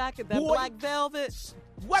 that jacket, that Boy, black velvet,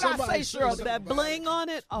 What I Somebody say, say Cheryl? something that about bling on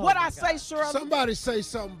it. Oh, What my I say, Cheryl? Somebody say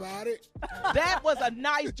something about it. That was a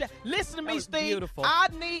nice jacket. Listen to me, was Steve. beautiful. I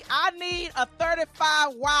need a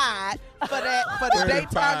 35 wide for the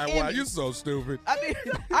daytime Wow, image. you so stupid.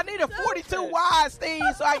 I need a 42 wide, Steve,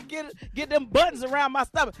 so I can get them buttons around my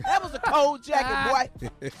stomach. That was a cold jacket, boy.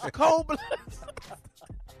 A cold blooded.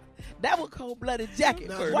 That was cold-blooded jacket.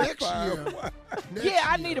 Now, Boy. next year. Yeah,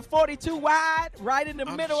 I need a 42 wide right in the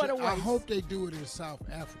middle of the I waist. hope they do it in South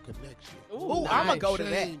Africa next year. Ooh, I'm going to go to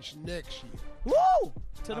that. Change next year. Woo!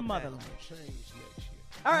 To the motherland. Change next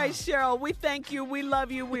year. All right, Cheryl, we thank you. We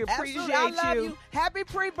love you. We appreciate Absolutely, I love you. Happy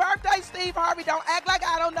pre-birthday, Steve Harvey. Don't act like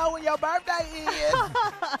I don't know when your birthday is.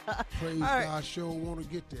 Praise God, sure want to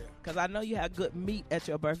get there. Because I know you have good meat at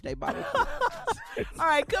your birthday barbecue. All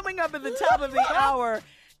right, coming up at the top of the hour,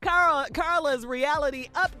 Carla's reality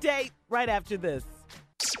update right after this.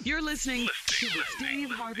 You're listening to the Steve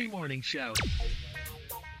Harvey Morning Show.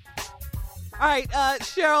 All right,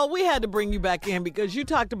 Cheryl, we had to bring you back in because you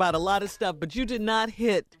talked about a lot of stuff, but you did not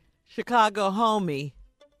hit Chicago homie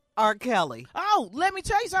R. Kelly. Oh, let me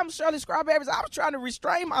tell you something, Shirley Strawberries. I was trying to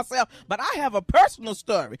restrain myself, but I have a personal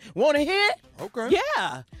story. Want to hear it? Okay.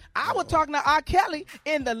 Yeah. I was talking to R. Kelly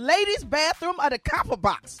in the ladies' bathroom of the Copper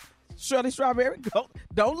Box. Shirley Strawberry.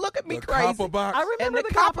 Don't look at me The crazy. copper box? I remember And the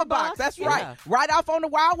the copper box. That's Yeah. right. Right off on the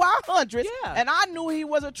Wild Wild Hundreds. Yeah. And I knew he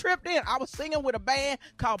was a trip then. I was singing with a band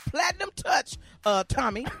called Platinum Touch,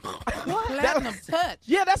 Tommy. Platinum Touch.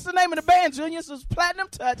 Yeah, that's the name of the band, Junior. It was Platinum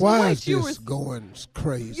Touch. Why Wait, is this going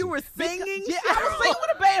crazy? You were singing? Yeah, I was singing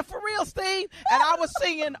with a band for real, Steve. And I was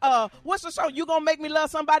singing, what's the song? You Gonna Make Me Love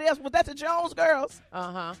Somebody Else? Was that the Jones Girls?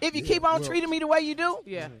 Uh-huh. If you keep on treating me the way you do.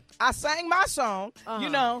 Yeah. I sang my song, you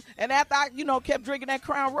know, and after I, kept drinking that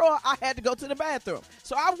Crown Royal, I had to go to the bathroom.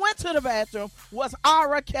 So I went to the bathroom, was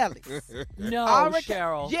R. Kelly. No,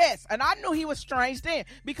 Cheryl. Yes, and I knew he was strange then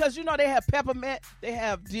because, they have peppermint, they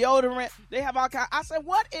have deodorant, they have all kinds. I said,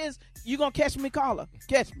 what is, you gonna catch me, caller?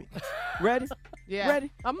 Catch me. Ready? Yeah.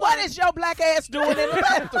 Ready? What is your black ass doing in the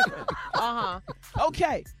bathroom? Uh-huh.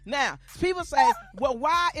 Okay, now, people say, well,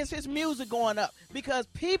 why is his music going up? Because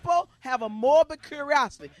people have a morbid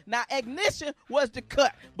curiosity. Now, Ignition was the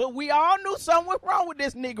cut, but we all knew something was wrong with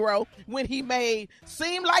this Negro when he made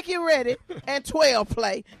Seem Like You Ready and 12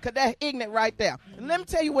 Play, because that's ignorant right there. And let me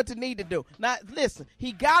tell you what they need to do. Now, listen,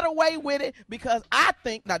 he got away with it because I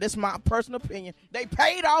think, now this is my personal opinion, they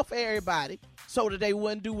paid off everybody so that they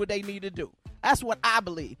wouldn't do what they need to do. That's what I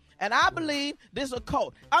believe. And I believe this is a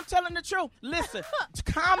cult. I'm telling the truth. Listen,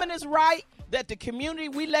 Common is right that the community,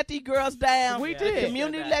 we let these girls down. We The did.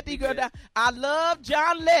 community let these girls down. I love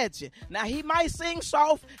John Legend. Now, he might sing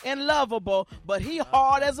soft and lovable, but he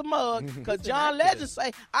hard as a mug because John Legend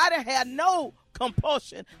say, I done had no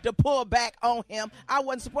compulsion to pull back on him. I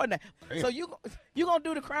wasn't supporting that. So you going to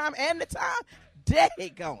do the crime and the time?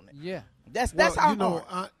 Daggone it. Yeah. That's how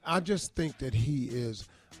hard. I just think that he is,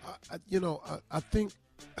 I think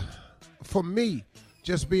for me,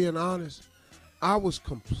 just being honest, I was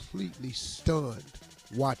completely stunned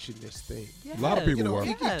watching this thing. A lot of people were.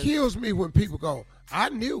 It kills me when people go, I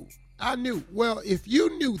knew. Well, if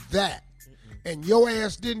you knew that and your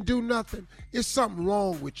ass didn't do nothing, it's something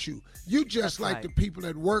wrong with you. You just like the people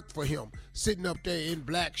that work for him, sitting up there in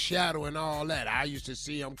black shadow and all that. I used to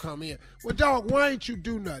see him come in. Well, dog, why ain't you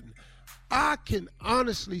do nothing? I can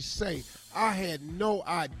honestly say I had no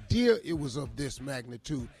idea it was of this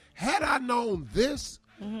magnitude. Had I known this,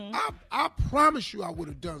 I promise you I would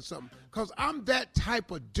have done something because I'm that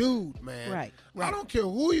type of dude, man. Right. I don't care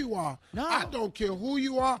who you are. No. I don't care who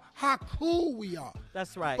you are, how cool we are.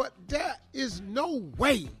 That's right. But there is no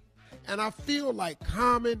way. And I feel like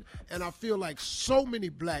Common and I feel like so many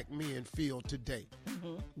black men feel today.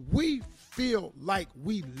 We feel like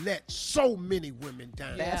we let so many women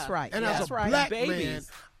down. That's right. And That's as a right. black Babies. man,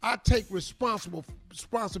 I take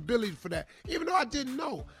responsibility for that, even though I didn't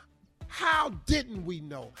know. How didn't we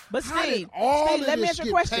know? But How did Steve, all of let me this ask you a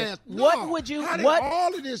get question. passed? What No. would you- How did what-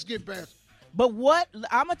 all of this get passed? But what,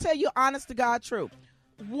 I'm going to tell you honest to God truth.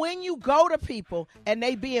 When you go to people and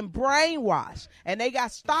they being brainwashed and they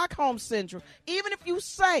got Stockholm Syndrome, even if you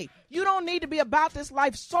say you don't need to be about this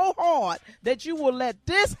life so hard that you will let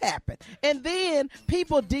this happen, and then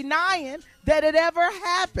people denying that it ever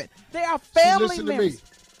happened. They are family Listen members.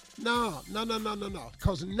 to me. No.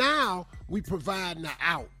 Because now we providing the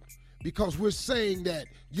out. Because we're saying that,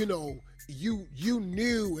 you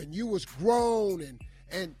knew and you was grown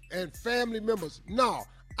and family members. No,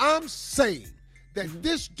 I'm saying that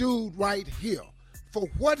this dude right here, for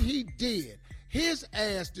what he did, his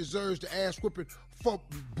ass deserves the ass whipping for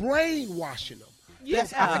brainwashing them.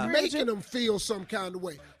 Yes, for I agree with making you. them feel some kind of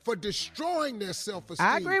way, for destroying their self-esteem.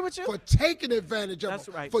 I agree with you. For taking advantage of That's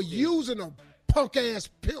them, right, for Steve. using a punk-ass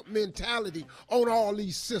pimp mentality on all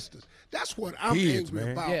these sisters. That's what I'm Kids, angry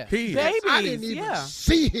man. about. Yeah. Kids. I didn't even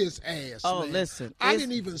see his ass, Oh, man. listen, I it's-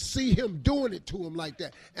 didn't even see him doing it to him like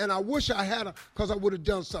that. And I wish I had because I would have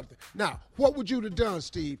done something. Now, what would you have done,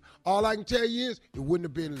 Steve? All I can tell you is it wouldn't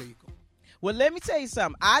have been legal. Well, let me tell you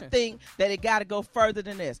something. I think that it got to go further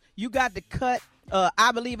than this. You got to cut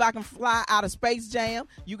I Believe I Can Fly out of Space Jam.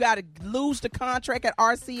 You got to lose the contract at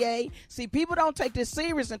RCA. See, people don't take this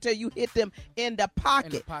serious until you hit them in the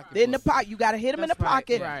pocket. In the pocket. You got to hit them in the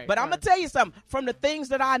pocket. But I'm going to tell you something. From the things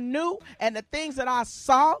that I knew and the things that I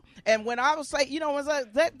saw, and when I was say,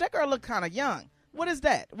 that girl looked kind of young. What is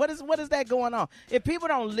that? What is that going on? If people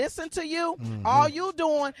don't listen to you, all you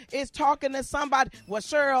doing is talking to somebody. Well,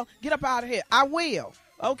 Sheryl, get up out of here. I will.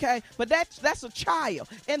 Okay, but that's a child.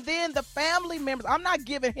 And then the family members, I'm not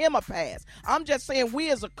giving him a pass. I'm just saying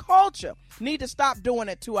we as a culture need to stop doing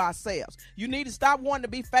it to ourselves. You need to stop wanting to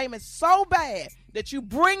be famous so bad that you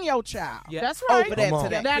bring your child That's right. over there Come to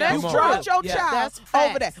on. that. Now, that's You true. brought your Yeah, child that's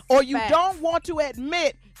over facts. there. Or you Facts. don't want to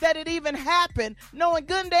admit that it even happened, knowing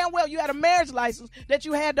good and damn well you had a marriage license that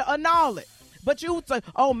you had to annul it. But you would say,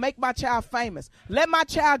 oh, make my child famous. Let my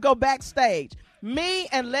child go backstage. Me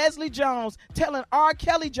and Leslie Jones telling R.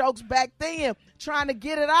 Kelly jokes back then, trying to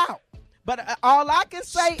get it out. But all I can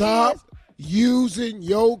say Stop is using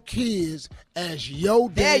your kids as your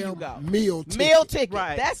there damn you go. meal ticket. Meal ticket.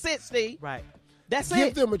 Right. That's it, Steve. Right. That's Give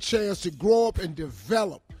it. them a chance to grow up and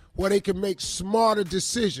develop where they can make smarter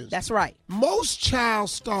decisions. That's right. Most child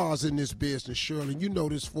stars in this business, Shirley, you know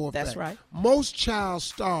this for a fact. That's right. Most child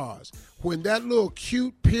stars, when that little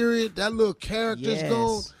cute period, that little character's Yes.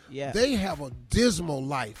 gone, Yes. they have a dismal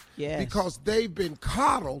life Yes. because they've been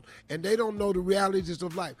coddled and they don't know the realities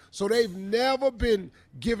of life. So they've never been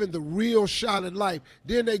given the real shot at life.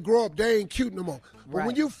 Then they grow up, they ain't cute no more. But when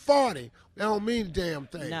Right. you're 40, that don't mean a damn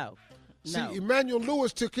thing. No. See, No. Emmanuel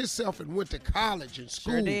Lewis took himself and went to college and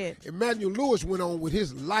school. Sure did. Emmanuel Lewis went on with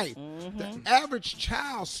his life. Mm-hmm. The average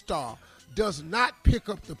child star does not pick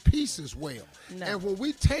up the pieces well. No. And when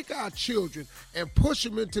we take our children and push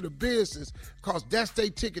them into the business, because that's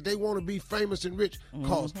their ticket, they want to be famous and rich,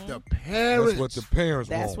 because the parents, That's what the parents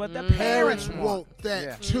That's want. what the parents parents want that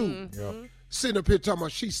Yeah. too. Yep. Sitting up here talking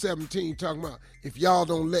about she's 17, talking about if y'all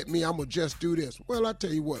don't let me, I'm going to just do this. Well, I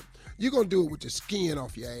tell you what, you're going to do it with the skin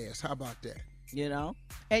off your ass. How about that? You know,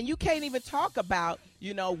 and you can't even talk about,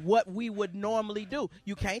 what we would normally do.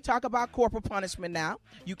 You can't talk about corporal punishment now.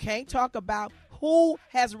 You can't talk about who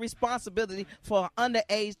has responsibility for an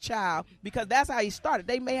underage child, because that's how he started.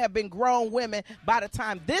 They may have been grown women by the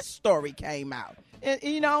time this story came out. And,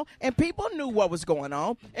 and people knew what was going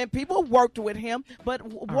on, and people worked with him. But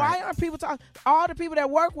why aren't people talking? All the people that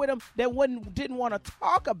worked with him that didn't want to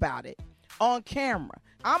talk about it on camera.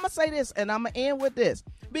 I'm going to say this, and I'm going to end with this.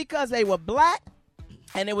 Because they were black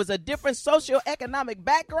and it was a different socioeconomic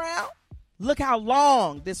background, look how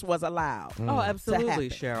long this was allowed. Oh, absolutely,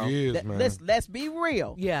 to Sheryl. It is, man. Let's be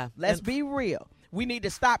real. Yeah. Let's be real. We need to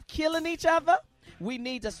stop killing each other. We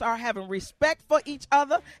need to start having respect for each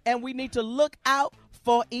other, and we need to look out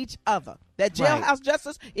for each other. That jailhouse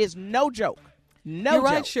justice is no joke. No You're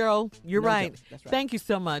joke. right, Sheryl. You're No right. joke. That's right. Thank you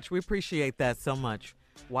so much. We appreciate that so much.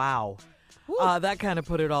 Wow. That kind of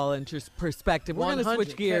put it all into perspective. We're going to 100.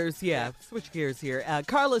 switch gears. Yeah, switch gears here.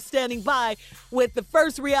 Carla's standing by with the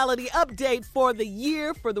first reality update for the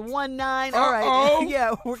year for the 1-9. All right.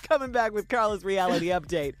 Yeah, we're coming back with Carla's reality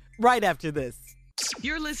update right after this.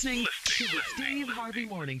 You're listening to the Steve Harvey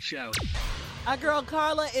Morning Show. Our girl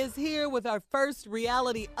Carla is here with our first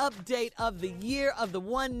reality update of the year of the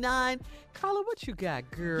 1-9. Carla, what you got,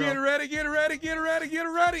 girl? Get ready, get ready, get ready, get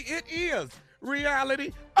ready. It is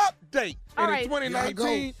Reality Update. All And right. in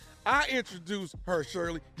 2019, I introduced her,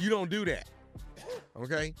 Shirley. You don't do that.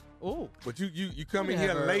 Okay? Ooh. But you come in here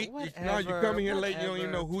Whatever, late. You come in here late. You don't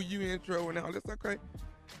even know who you intro and all. That's okay.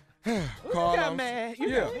 Carla, got mad. You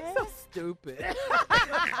got You're so stupid.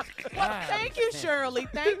 Well, thank you, Shirley.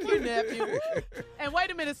 Thank you, nephew. And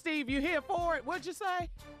wait a minute, Steve, you here for it? What'd you say?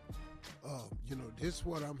 This is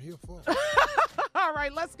what I'm here for. All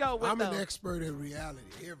right, let's go with I'm those. an expert in reality,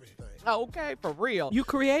 everything. Okay, for real. You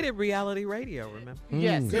created reality radio, remember?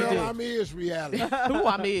 Yes, you Girl, did. I'm is reality. Who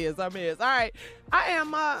I'm is. All right. I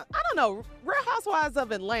am, I don't know, Real Housewives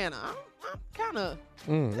of Atlanta. I'm kind of,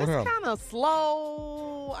 what it's happened? kind of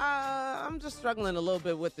slow. I'm just struggling a little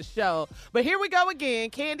bit with the show. But here we go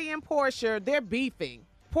again. Candy and Portia, they're beefing.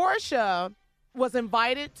 Portia was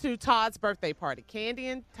invited to Todd's birthday party. Candy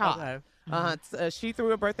and Todd. Okay. She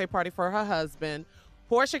threw a birthday party for her husband.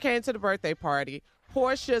 Portia came to the birthday party.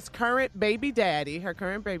 Portia's current baby daddy,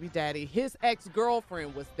 his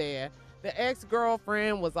ex-girlfriend was there. The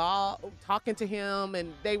ex-girlfriend was all talking to him,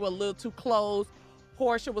 and they were a little too close.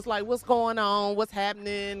 Portia was like, what's going on? What's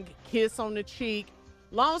happening? Kiss on the cheek.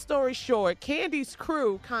 Long story short, Candy's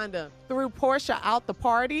crew kind of threw Portia out the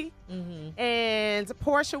party, and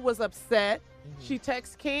Portia was upset. She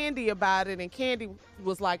texted Candy about it, and Candy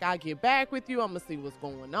was like, I'll get back with you. I'm going to see what's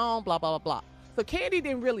going on, blah, blah, blah, blah. So Candy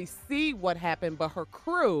didn't really see what happened, but her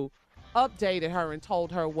crew updated her and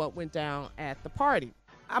told her what went down at the party.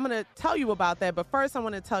 I'm going to tell you about that, but first I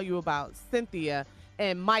want to tell you about Cynthia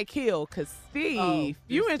and Mike Hill, because Steve,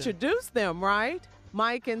 you introduced them, right?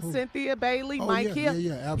 Mike and Cynthia Bailey, Mike Hill.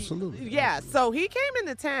 Yeah, absolutely. Yeah, so he came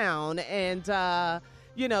into town, and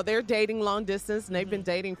they're dating long distance, and they've been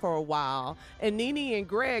dating for a while. And Nene and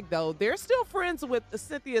Greg, though, they're still friends with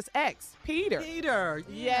Cynthia's ex, Peter.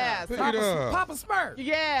 Yeah. Papa Smurf.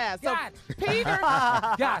 Yeah. So Gotcha. Peter.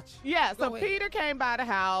 Gotcha. Yeah. So Go ahead. Peter came by the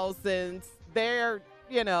house, and they're,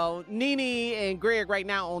 Nene and Greg right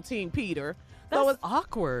now on Team Peter. That's So it's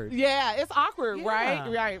awkward. Yeah, it's awkward,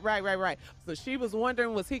 Yeah. right. So she was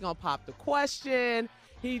wondering, was he gonna pop the question?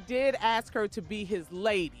 He did ask her to be his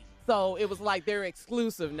lady. So it was like they're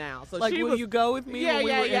exclusive now. So Like, she will was, you go with me when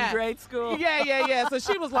we were in grade school? Yeah. So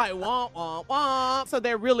she was like, womp, womp, womp. So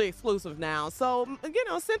they're really exclusive now. So,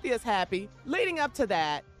 Cynthia's happy. Leading up to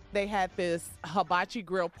that, they had this hibachi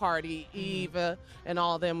grill party. Eva and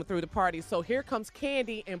all of them through the party. So here comes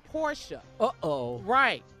Candy and Portia. Uh-oh.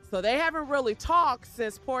 Right. So they haven't really talked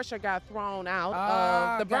since Portia got thrown out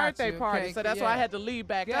of the birthday party. Okay, So that's why I had to lead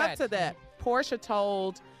back up to that. Portia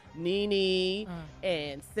told Nene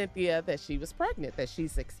and Cynthia that she was pregnant, that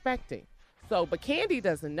she's expecting. So, but Candy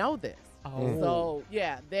doesn't know this. Oh. So,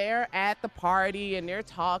 yeah, they're at the party and they're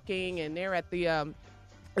talking and they're at the,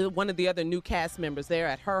 one of the other new cast members, they're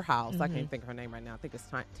at her house. I can't think of her name right now. I think it's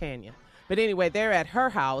Tanya. But anyway, they're at her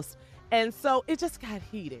house. And so it just got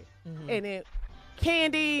heated. And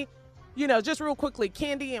Candy, just real quickly,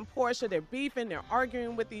 Candy and Portia, they're beefing, they're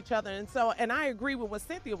arguing with each other. And I agree with what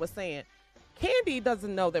Cynthia was saying. Candy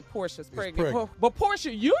doesn't know that Portia's pregnant. But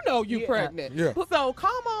Portia, you know you're pregnant. Yeah. So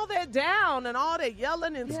calm all that down and all that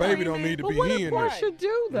yelling and The screaming. baby don't need to be What in did there. Portia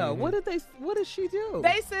do, though? What did she do?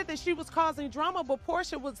 They said that she was causing drama, but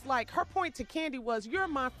Portia was like, her point to Candy was, you're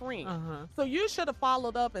my friend. So you should have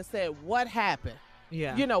followed up and said, what happened?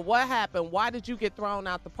 Yeah. What happened? Why did you get thrown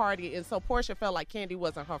out the party? And so Portia felt like Candy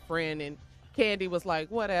wasn't her friend, and Candy was like,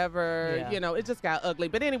 whatever. Yeah. It just got ugly.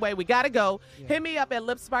 But anyway, we got to go. Hit me up at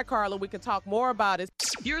Lips by Carla. We can talk more about it.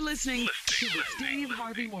 You're listening to the Steve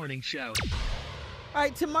Harvey Morning Show. All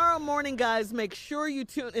right, tomorrow morning, guys, make sure you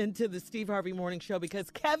tune into the Steve Harvey Morning Show because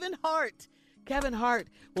Kevin Hart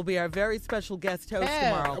will be our very special guest host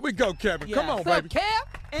tomorrow. There we go, Kevin. Yeah. Come on, baby.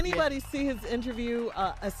 Anybody see his interview?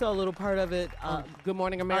 I saw a little part of it. Good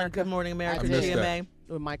Morning America. Good Morning America, I missed GMA.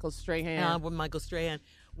 With Michael Strahan. With Michael Strahan.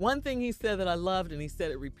 One thing he said that I loved, and he said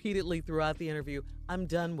it repeatedly throughout the interview, I'm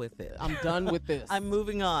done with it. I'm done with this. I'm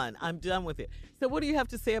moving on. I'm done with it. So what do you have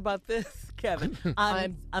to say about this, Kevin?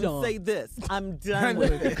 I'm done. say this. I'm done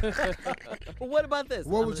with it. Well, what about this?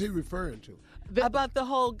 What was he referring to? About the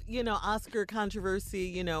whole, Oscar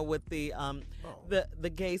controversy, with the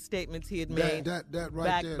gay statements he had made. That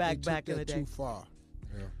right there, they took back in the that day. too far.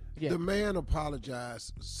 Yeah. The man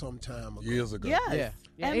apologized some time ago. Years ago. Yes.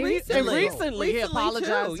 Yeah. And recently he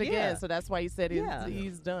apologized too, again, so that's why he said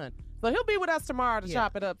he's done. So he'll be with us tomorrow to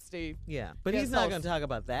chop it up, Steve. Yeah, but he's not going to talk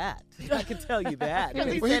about that. I can tell you that. Well,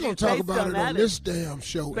 he's going to talk about it on this damn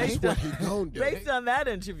show. That's what he's going to do. Based on that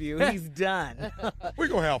interview, he's done. We're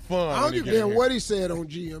going to have fun. I don't give a damn what he said on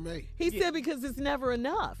GMA. He said because it's never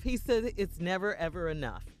enough. He said it's never, ever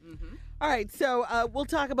enough. All right, so we'll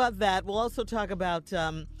talk about that. We'll also talk about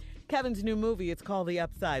Kevin's new movie. It's called The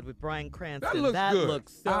Upside with Bryan Cranston. That looks good.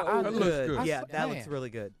 Looks so That good. looks good. Yeah, that looks really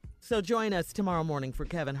good. So join us tomorrow morning for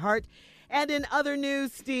Kevin Hart. And in other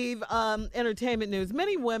news, Steve, entertainment news,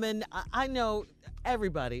 many women, I know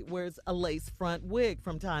everybody wears a lace front wig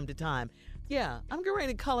from time to time. Yeah, I'm getting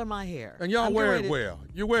ready to color my hair. And y'all wear it well.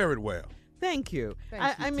 You wear it well. Thank you. Thank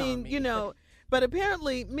you, I mean, Tommy. but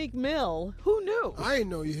apparently Meek Mill, who knew? I didn't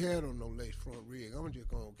know you had on no lace front rig. I'm just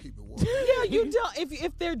going to keep it warm. Yeah, you don't.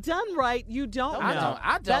 If they're done right, you don't know.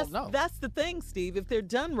 I don't know. That's the thing, Steve. If they're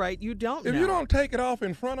done right, you don't know. If you don't take it off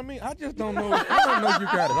in front of me, I just don't know. I don't know you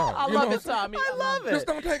got it on. I You love know it, Tommy. I love it. Just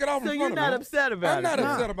don't take it off in So front you're of me. not upset about I'm not it?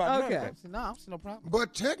 upset about Okay. none of it. No, it's no problem.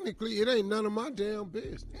 But technically, it ain't none of my damn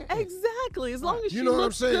business. Exactly. As long as You she know what I'm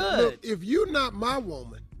looks saying? good. Look, if you're not my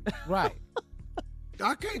woman, Right.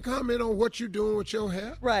 I can't comment on what you're doing with your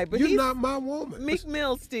hair. Right, but you're he's- not my woman. Meek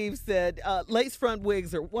Mill, Steve said, lace front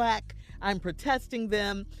wigs are whack. I'm protesting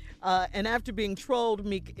them. And after being trolled,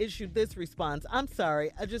 Meek issued this response. I'm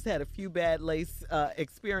sorry, I just had a few bad lace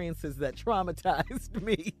experiences that traumatized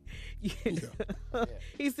me.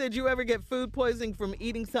 He said, you ever get food poisoning from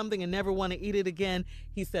eating something and never want to eat it again?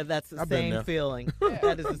 He said, that's the I've been same there. feeling.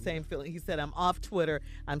 That is the same feeling. He said, I'm off Twitter.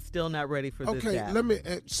 I'm still not ready for this Okay, app. let me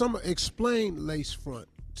explain lace front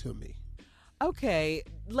to me. Okay,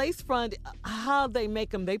 lace front, how they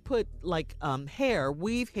make them, they put like hair,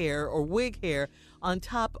 weave hair or wig hair on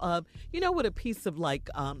top of, with a piece of like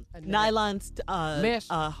nylon Mesh.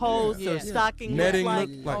 hose Yeah. or stocking Netting look like.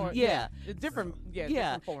 look like- Yeah. Different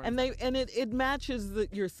forms. And it matches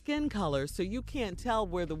your skin color, so you can't tell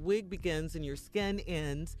where the wig begins and your skin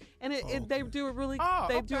ends, and they do it really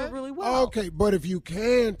do it really well. Okay, but if you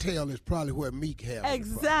can tell, it's probably where Meek has it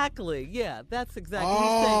Exactly. Yeah, that's exactly. from.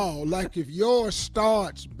 He's saying- Oh, like if yours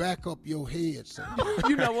starts back up your head, son.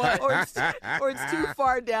 You know what? or it's too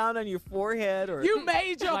far down on your forehead, or You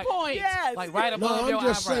made your point. Yes. Like right No, above your I'm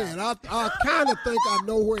just eyebrow. saying. I kind of think I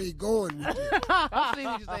know where he's going with it. I see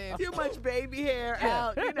what you're saying. too much baby hair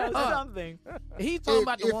out, something. He's talking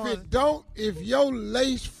about the ones. If your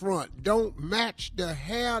lace front don't match the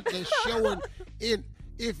hair that's showing in,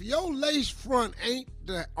 if your lace front ain't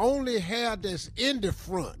the only hair that's in the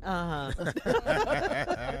front. All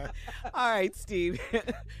right, Steve.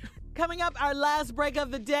 Coming up, our last break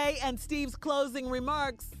of the day and Steve's closing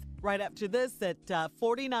remarks right after this at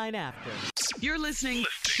 49 after. You're listening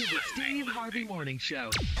to the Steve Harvey Morning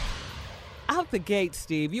Show. Out the gate,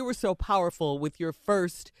 Steve, you were so powerful with your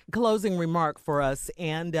first closing remark for us,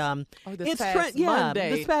 and this past Monday.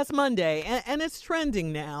 This past Monday, and it's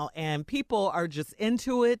trending now, and people are just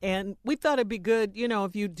into it. And we thought it'd be good,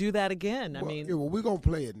 if you do that again. We're gonna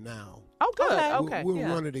play it now. Oh, good. Okay. We'll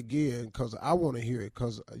run it again because I want to hear it.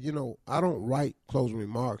 Because I don't write closing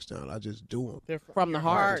remarks down. I just do them. They're from the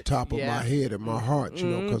heart, the top of my head and my heart.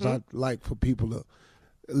 Because I like for people to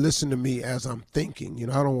listen to me as I'm thinking.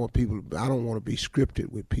 I don't want to be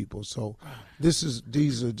scripted with people. So this is a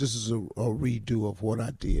redo of what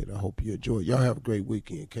I did. I hope you enjoy it. Y'all have a great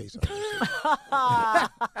weekend. In case I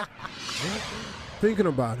thinking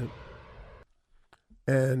about it.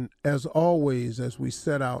 And as always, as we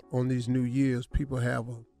set out on these new years, people have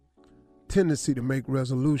a tendency to make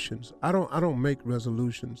resolutions. I don't make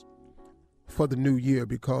resolutions for the new year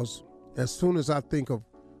because as soon as I think of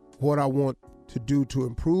what I want to do to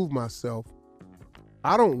improve myself,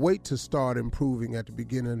 I don't wait to start improving at the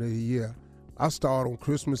beginning of the year. I start on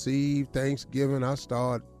Christmas Eve, Thanksgiving. I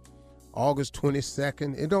start August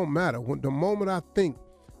 22nd. It don't matter. The moment I think.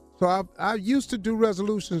 So I used to do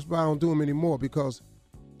resolutions, but I don't do them anymore because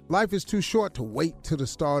life is too short to wait till the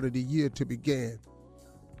start of the year to begin.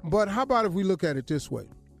 But how about if we look at it this way?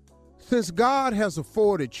 Since God has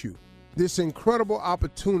afforded you this incredible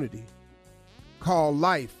opportunity called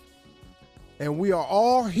life, and we are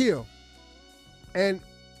all here, and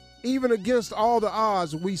even against all the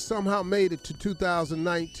odds, we somehow made it to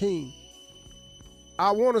 2019.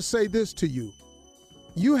 I want to say this to you.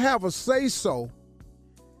 You have a say-so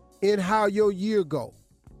in how your year go.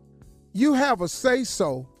 You have a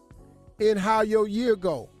say-so in how your year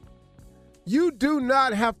go. You do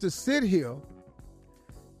not have to sit here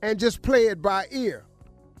and just play it by ear.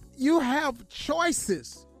 You have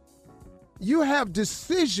choices. You have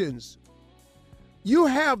decisions. You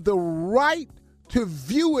have the right to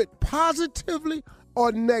view it positively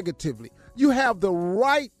or negatively. You have the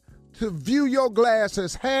right to view your glass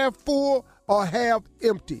as half full or half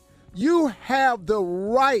empty. You have the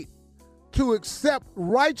right to accept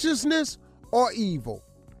righteousness or evil.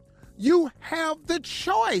 You have the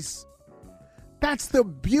choice. That's the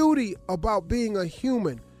beauty about being a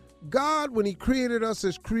human. God, when he created us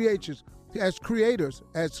as creators, as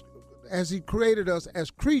he created us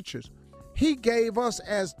as creatures, he gave us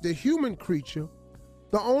as the human creature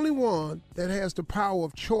the only one that has the power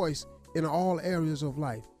of choice in all areas of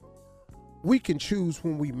life. We can choose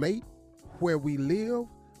when we mate, where we live,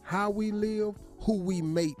 how we live, who we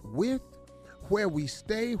mate with, where we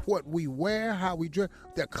stay, what we wear, how we dress,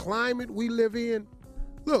 the climate we live in.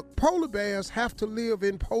 Look, polar bears have to live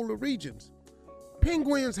in polar regions.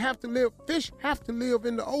 Penguins have to live, fish have to live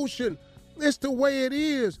in the ocean. It's the way it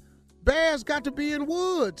is. Bears got to be in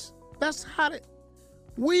woods. That's how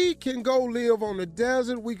we can go live on the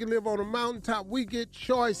desert. We can live on a mountaintop. We get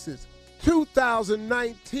choices.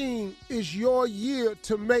 2019 is your year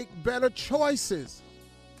to make better choices.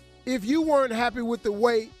 If you weren't happy with the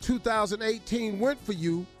way 2018 went for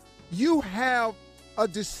you, you have a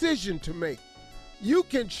decision to make. You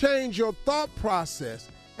can change your thought process,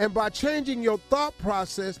 and by changing your thought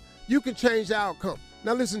process, you can change the outcome.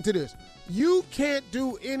 Now listen to this. You can't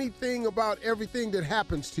do anything about everything that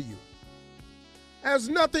happens to you. There's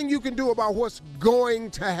nothing you can do about what's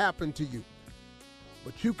going to happen to you.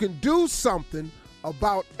 But you can do something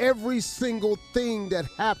about every single thing that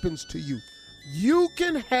happens to you. You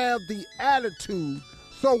can have the attitude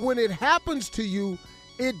so when it happens to you,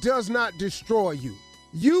 it does not destroy you.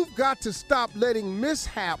 You've got to stop letting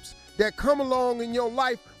mishaps that come along in your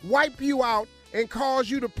life wipe you out and cause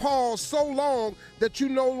you to pause so long that you're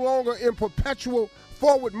no longer in perpetual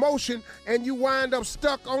forward motion and you wind up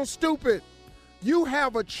stuck on stupid. You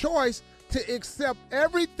have a choice to accept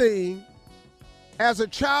everything as a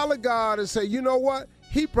child of God and say, you know what?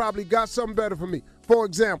 He probably got something better for me. For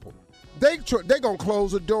example, they're going to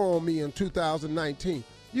close a door on me in 2019.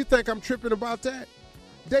 You think I'm tripping about that?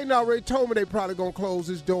 They already told me they probably going to close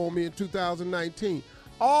this door on me in 2019.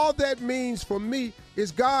 All that means for me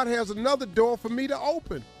is God has another door for me to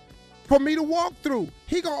open, for me to walk through.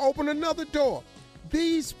 He going to open another door.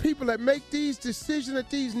 These people that make these decisions at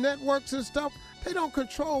these networks and stuff, they don't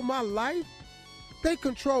control my life. They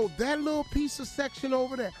control that little piece of section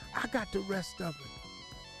over there. I got the rest of it.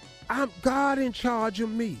 I'm God in charge of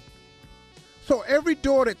me. So every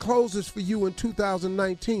door that closes for you in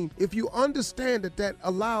 2019, if you understand that that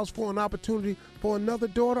allows for an opportunity for another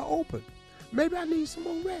door to open. Maybe I need some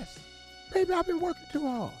more rest. Maybe I've been working too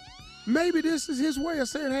hard. Maybe this is his way of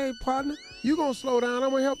saying, hey, partner, you going to slow down.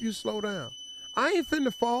 I'm going to help you slow down. I ain't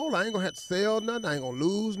finna fall. I ain't going to have to sell nothing. I ain't going to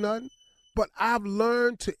lose nothing. But I've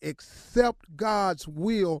learned to accept God's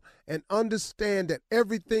will and understand that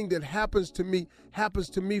everything that happens to me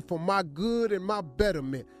for my good and my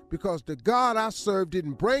betterment, because the God I serve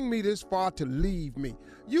didn't bring me this far to leave me.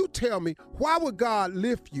 You tell me, why would God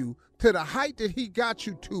lift you to the height that he got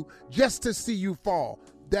you to just to see you fall?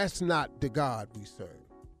 That's not the God we serve.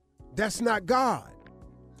 That's not God.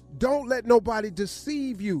 Don't let nobody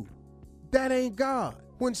deceive you. That ain't God.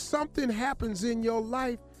 When something happens in your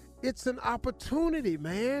life, it's an opportunity,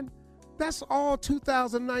 man. That's all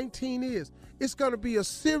 2019 is. It's going to be a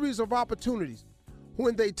series of opportunities.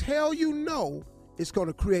 When they tell you no, it's going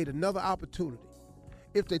to create another opportunity.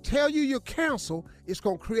 If they tell you you're canceled, it's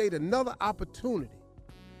going to create another opportunity.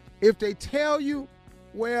 If they tell you,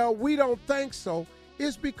 well, we don't think so,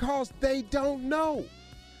 it's because they don't know.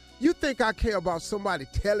 You think I care about somebody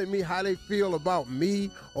telling me how they feel about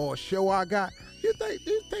me or a show I got? You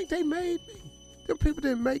think they made me? Them people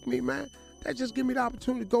didn't make me, man. They just give me the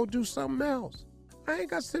opportunity to go do something else. I ain't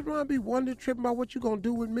got to sit around and be wondering, tripping about what you going to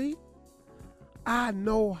do with me. I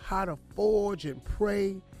know how to forge and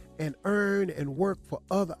pray and earn and work for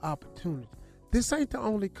other opportunities. This ain't the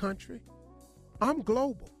only country. I'm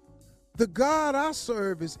global. The God I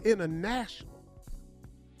serve is international.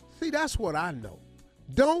 See, that's what I know.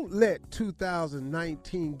 Don't let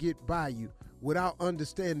 2019 get by you without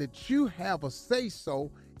understanding that you have a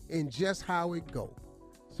say-so in just how it goes.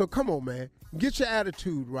 So come on, man. Get your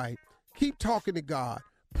attitude right. Keep talking to God.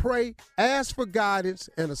 Pray, ask for guidance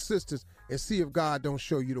and assistance, and see if God don't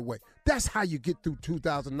show you the way. That's how you get through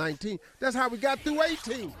 2019. That's how we got through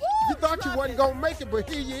 18. Woo, you thought you wasn't going to make it, but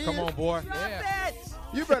here you is. Come on, boy. Yeah.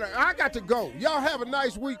 You better, I got to go. Y'all have a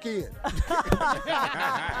nice weekend.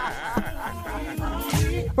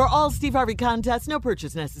 For all Steve Harvey contests, no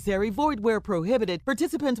purchase necessary, void where prohibited.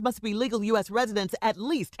 Participants must be legal U.S. residents at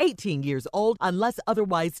least 18 years old unless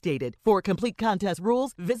otherwise stated. For complete contest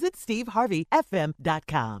rules, visit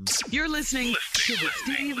SteveHarveyFM.com. You're listening to the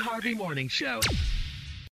Steve Harvey Morning Show.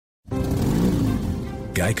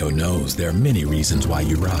 Geico knows there are many reasons why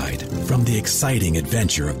you ride. From the exciting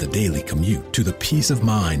adventure of the daily commute to the peace of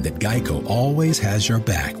mind that Geico always has your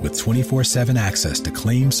back with 24/7 access to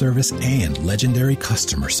claim service and legendary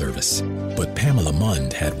customer service. But Pamela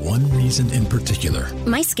Mund had one reason in particular.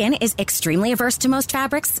 My skin is extremely averse to most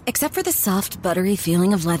fabrics, except for the soft, buttery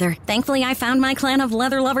feeling of leather. Thankfully, I found my clan of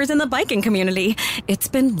leather lovers in the biking community. It's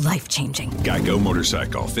been life-changing. Geico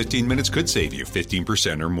Motorcycle. 15 minutes could save you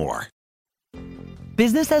 15% or more.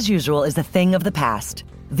 Business as usual is a thing of the past.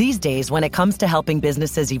 These days, when it comes to helping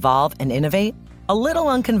businesses evolve and innovate, a little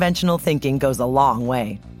unconventional thinking goes a long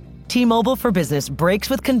way. T-Mobile for Business breaks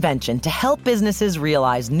with convention to help businesses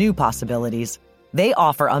realize new possibilities. They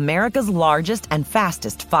offer America's largest and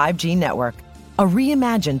fastest 5G network, a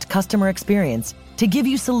reimagined customer experience to give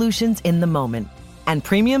you solutions in the moment, and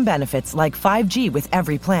premium benefits like 5G with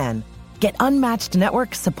every plan. Get unmatched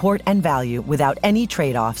network support and value without any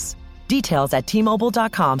trade-offs. Details at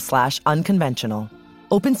T-Mobile.com/unconventional.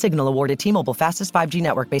 Open Signal awarded T-Mobile fastest 5G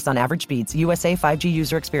network based on average speeds. USA 5G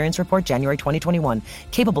user experience report January 2021.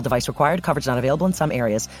 Capable device required. Coverage not available in some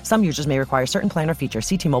areas. Some users may require certain plan or features.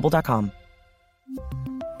 See T-Mobile.com.